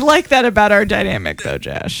 I like that about our dynamic, though,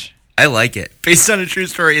 Josh. I like it. Based on a true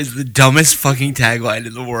story is the dumbest fucking tagline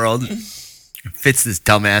in the world. It fits this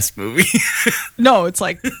dumbass movie. No, it's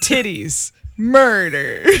like titties,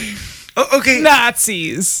 murder, okay.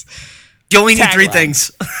 Nazis. You only need Tagline. 3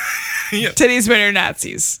 things. Titties, murder,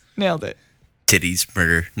 Nazis. Nailed it. Titties,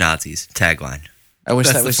 murder, Nazis. Tagline. I wish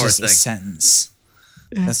That's that was the fourth just a thing. sentence.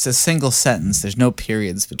 That's a single sentence. There's no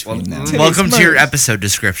periods between them. Welcome to your murders. episode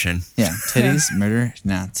description. Yeah, titties, murder,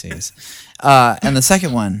 Nazis. And the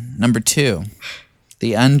second one, number 2,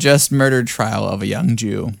 the unjust murder trial of a young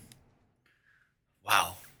Jew.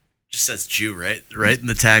 Wow. Just says Jew, right? Right in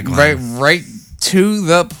the tagline. Right to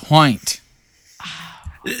the point.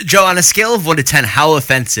 Joe, on a scale of 1 to 10, how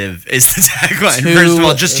offensive is the tagline? To First of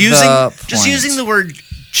all, just the using point. the word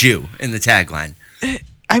Jew in the tagline.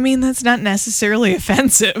 I mean, that's not necessarily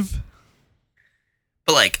offensive.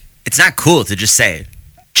 But like, it's not cool to just say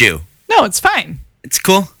Jew. No, it's fine. It's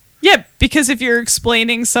cool. Yeah, because if you're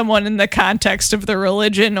explaining someone in the context of their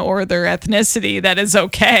religion or their ethnicity, that is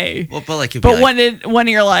okay. Well, but like, when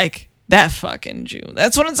you're like, that fucking Jew,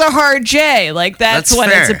 that's when it's a hard J. Like that's when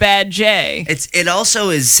fair. it's a bad J. It also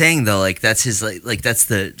is saying though, like that's his like that's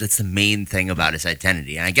the main thing about his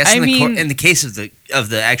identity. And I guess in the case of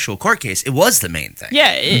the actual court case, it was the main thing.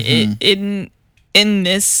 Yeah, in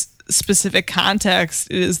this specific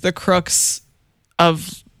context, it is the crux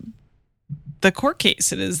of the court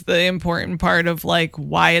case. It is the important part of like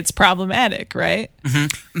why it's problematic, right?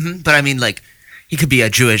 But I mean, like, he could be a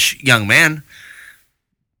Jewish young man.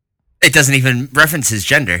 It doesn't even reference his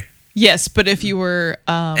gender. Yes, but if you were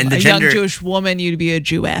young Jewish woman, you'd be a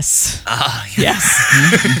Jewess.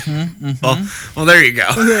 Yes. Well, there you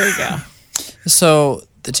go. There you go. So,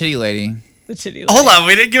 the titty lady. Hold on,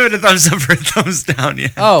 we didn't give it a thumbs up or a thumbs down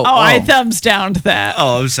yet. Oh, I thumbs down to that.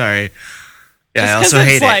 Oh, I'm sorry. Yeah, I Just also 'cause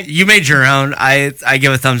hate it's it. like- You made your own. I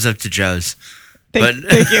give a thumbs up to Joe's. Thank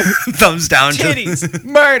you. Thumbs down to Titties,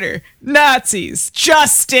 murder, Nazis,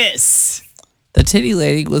 justice. The titty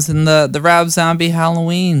lady was in the Rob Zombie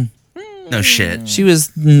Halloween. No shit. She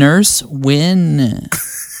was Nurse Wynn.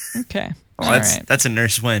 Okay. Oh, that's a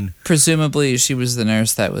nurse win. Presumably, she was the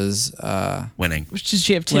nurse that was Winning. Did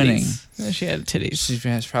she have titties? She had titties.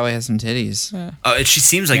 She probably has some titties. Oh, she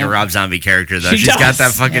seems like a Rob Zombie character though. She She's got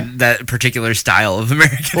does. that particular style of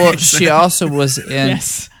American. Well, accent. she also was in.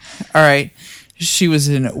 Yes. All right. She was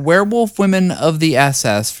in Werewolf Women of the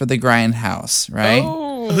SS for the Grindhouse, right?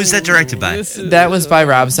 Oh, Who's that directed by? That was by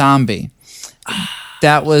Rob Zombie.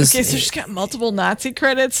 That was. Okay, so she's got multiple Nazi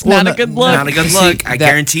credits. Well, Not a good look. Not a good See, look. I that-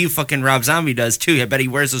 guarantee you fucking Rob Zombie does too. I bet he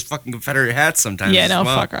wears those fucking Confederate hats sometimes. Yeah, as no,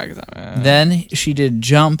 well. fuck Rock Zombie. Then she did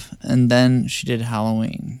Jump, and then she did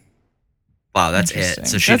Halloween. Wow, that's it. Interesting.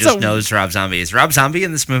 So she That's just a- knows Rob Zombie. Is Rob Zombie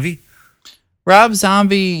in this movie? Rob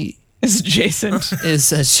Zombie It's adjacent.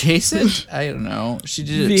 is adjacent. I don't know. She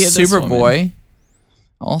did Via this Superboy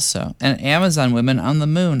also, and Amazon Women on the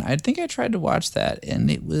Moon. I think I tried to watch that,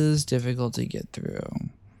 and it was difficult to get through.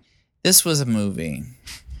 This was a movie.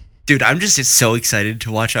 Dude, I'm just so excited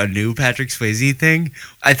to watch a new Patrick Swayze thing.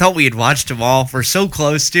 I thought we had watched them all. We're so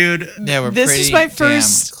close, dude. Yeah, we're This pretty is my damn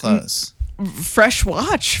first- close. Fresh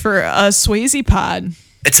watch for a Swayze pod.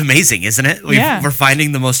 It's amazing, isn't it? We're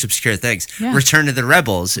finding the most obscure things. Yeah. Return of the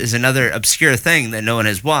Rebels is another obscure thing that no one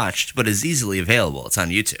has watched, but is easily available. It's on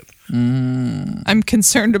YouTube. I'm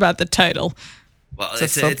concerned about the title. Well,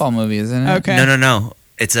 it's a football movie, isn't it? Okay. No.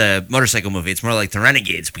 It's a motorcycle movie. It's more like the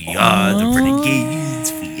Renegades. We are the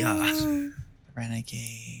Renegades. We are.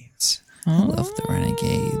 Renegades. I love the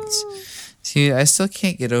Renegades. See, I still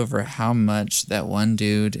can't get over how much that one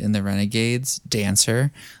dude in the Renegades,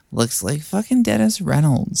 Dancer, looks like fucking Dennis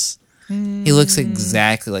Reynolds. He looks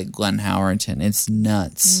exactly like Glenn Howerton. It's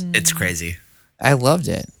nuts. It's crazy. I loved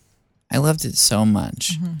it. I loved it so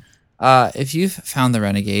much. If you've found the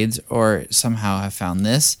Renegades or somehow have found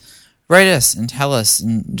this, write us and tell us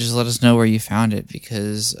and just let us know where you found it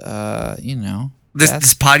because,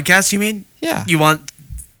 This podcast, you mean? Yeah. You want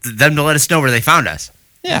them to let us know where they found us?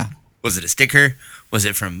 Yeah. Was it a sticker? Was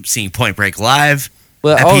it from seeing Point Break live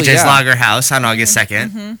Well, at PJ's Lager House on August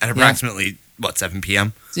 2nd at approximately, 7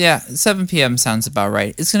 p.m.? Yeah, 7 p.m. sounds about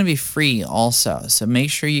right. It's going to be free also, so make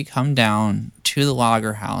sure you come down to the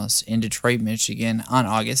Lager House in Detroit, Michigan on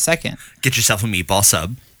August 2nd. Get yourself a meatball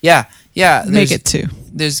sub. Yeah. Make it 2.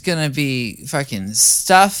 There's going to be fucking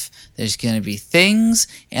stuff. There's going to be things,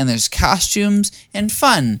 and there's costumes and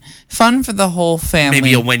fun. Fun for the whole family. Maybe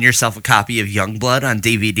you'll win yourself a copy of Youngblood on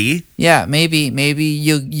DVD. Yeah, maybe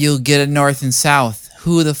you'll get a North and South.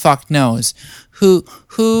 Who the fuck knows? Who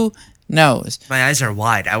knows? My eyes are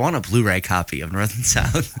wide. I want a Blu-ray copy of North and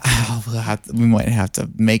South. We might have to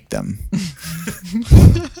make them.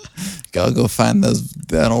 Go find those.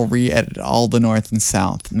 That'll re-edit all the North and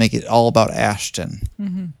South. Make it all about Ashton.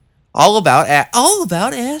 All about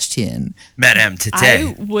Ashton. Met him today.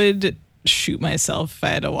 I would shoot myself if I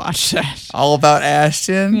had to watch that. All about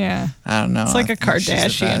Ashton. Yeah, I don't know. it's like a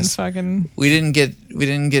Kardashian fucking. We didn't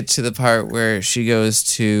get to the part where she goes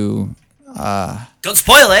to. Don't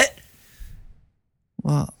spoil it.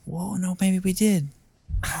 Well, no, maybe we did.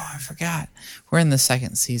 Oh, I forgot. We're in the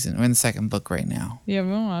second season. We're in the second book right now. Yeah, we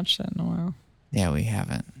haven't watched that in a while. Yeah, we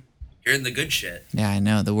haven't. You're in the good shit. Yeah, I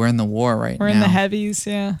know. We're in the war right now. We're in the heavies,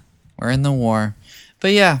 yeah. We're in the war.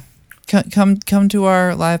 But yeah, come to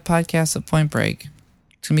our live podcast at Point Break.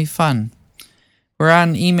 It's going to be fun. We're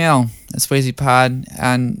on email at SwayzePod,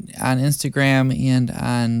 on Instagram and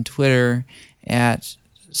on Twitter at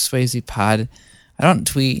SwayzePod. I don't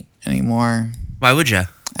tweet anymore. Why would you?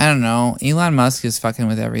 I don't know. Elon Musk is fucking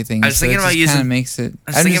with everything. I was thinking about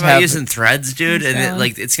using Threads, dude, and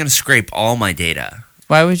it's going to scrape all my data.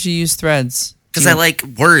 Why would you use Threads? Because I like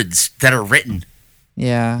words that are written.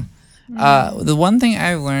 Yeah. The one thing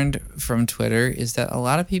I've learned from Twitter is that a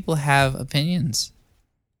lot of people have opinions.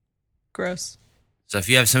 Gross. So if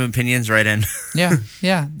you have some opinions, write in.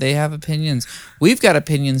 Yeah, they have opinions. We've got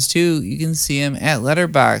opinions too. You can see them at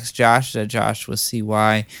Letterboxd. Josh at Joshua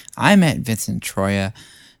CY. I'm at Vincent Troya.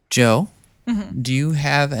 Joe, do you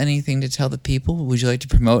have anything to tell the people? Would you like to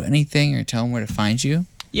promote anything or tell them where to find you?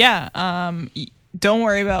 Yeah. Don't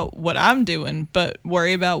worry about what I'm doing, but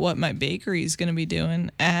worry about what my bakery is going to be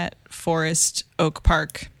doing at Forest Oak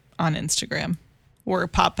Park on Instagram. We're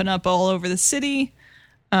popping up all over the city.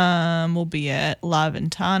 We'll be at La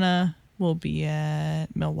Ventana. We'll be at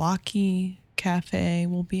Milwaukee Cafe.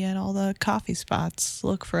 We'll be at all the coffee spots.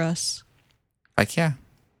 Look for us. Like, yeah.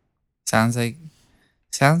 Sounds like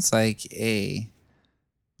a...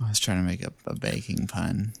 I was trying to make a baking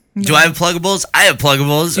pun. Do I have pluggables? I have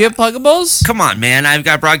pluggables. Do you have pluggables? Come on, man. I've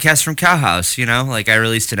got broadcasts from Cowhouse, Like, I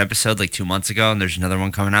released an episode 2 months ago, and there's another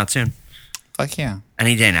one coming out soon. Fuck yeah.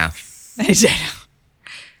 Any day now.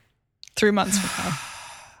 3 months from now.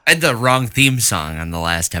 I had the wrong theme song on the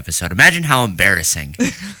last episode. Imagine how embarrassing.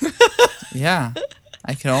 Yeah.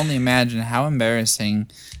 I can only imagine how embarrassing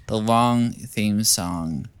the wrong theme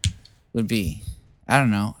song would be. I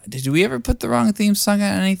don't know. Did we ever put the wrong theme song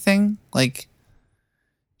on anything? Like,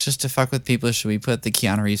 just to fuck with people, should we put the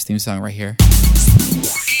Keanu Reeves theme song right here?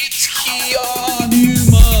 It's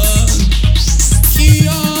Keanu, man.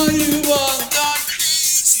 Keanu, man. Gone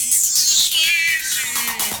crazy.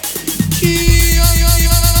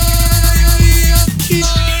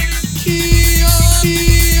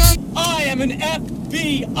 I am an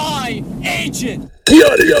FBI agent.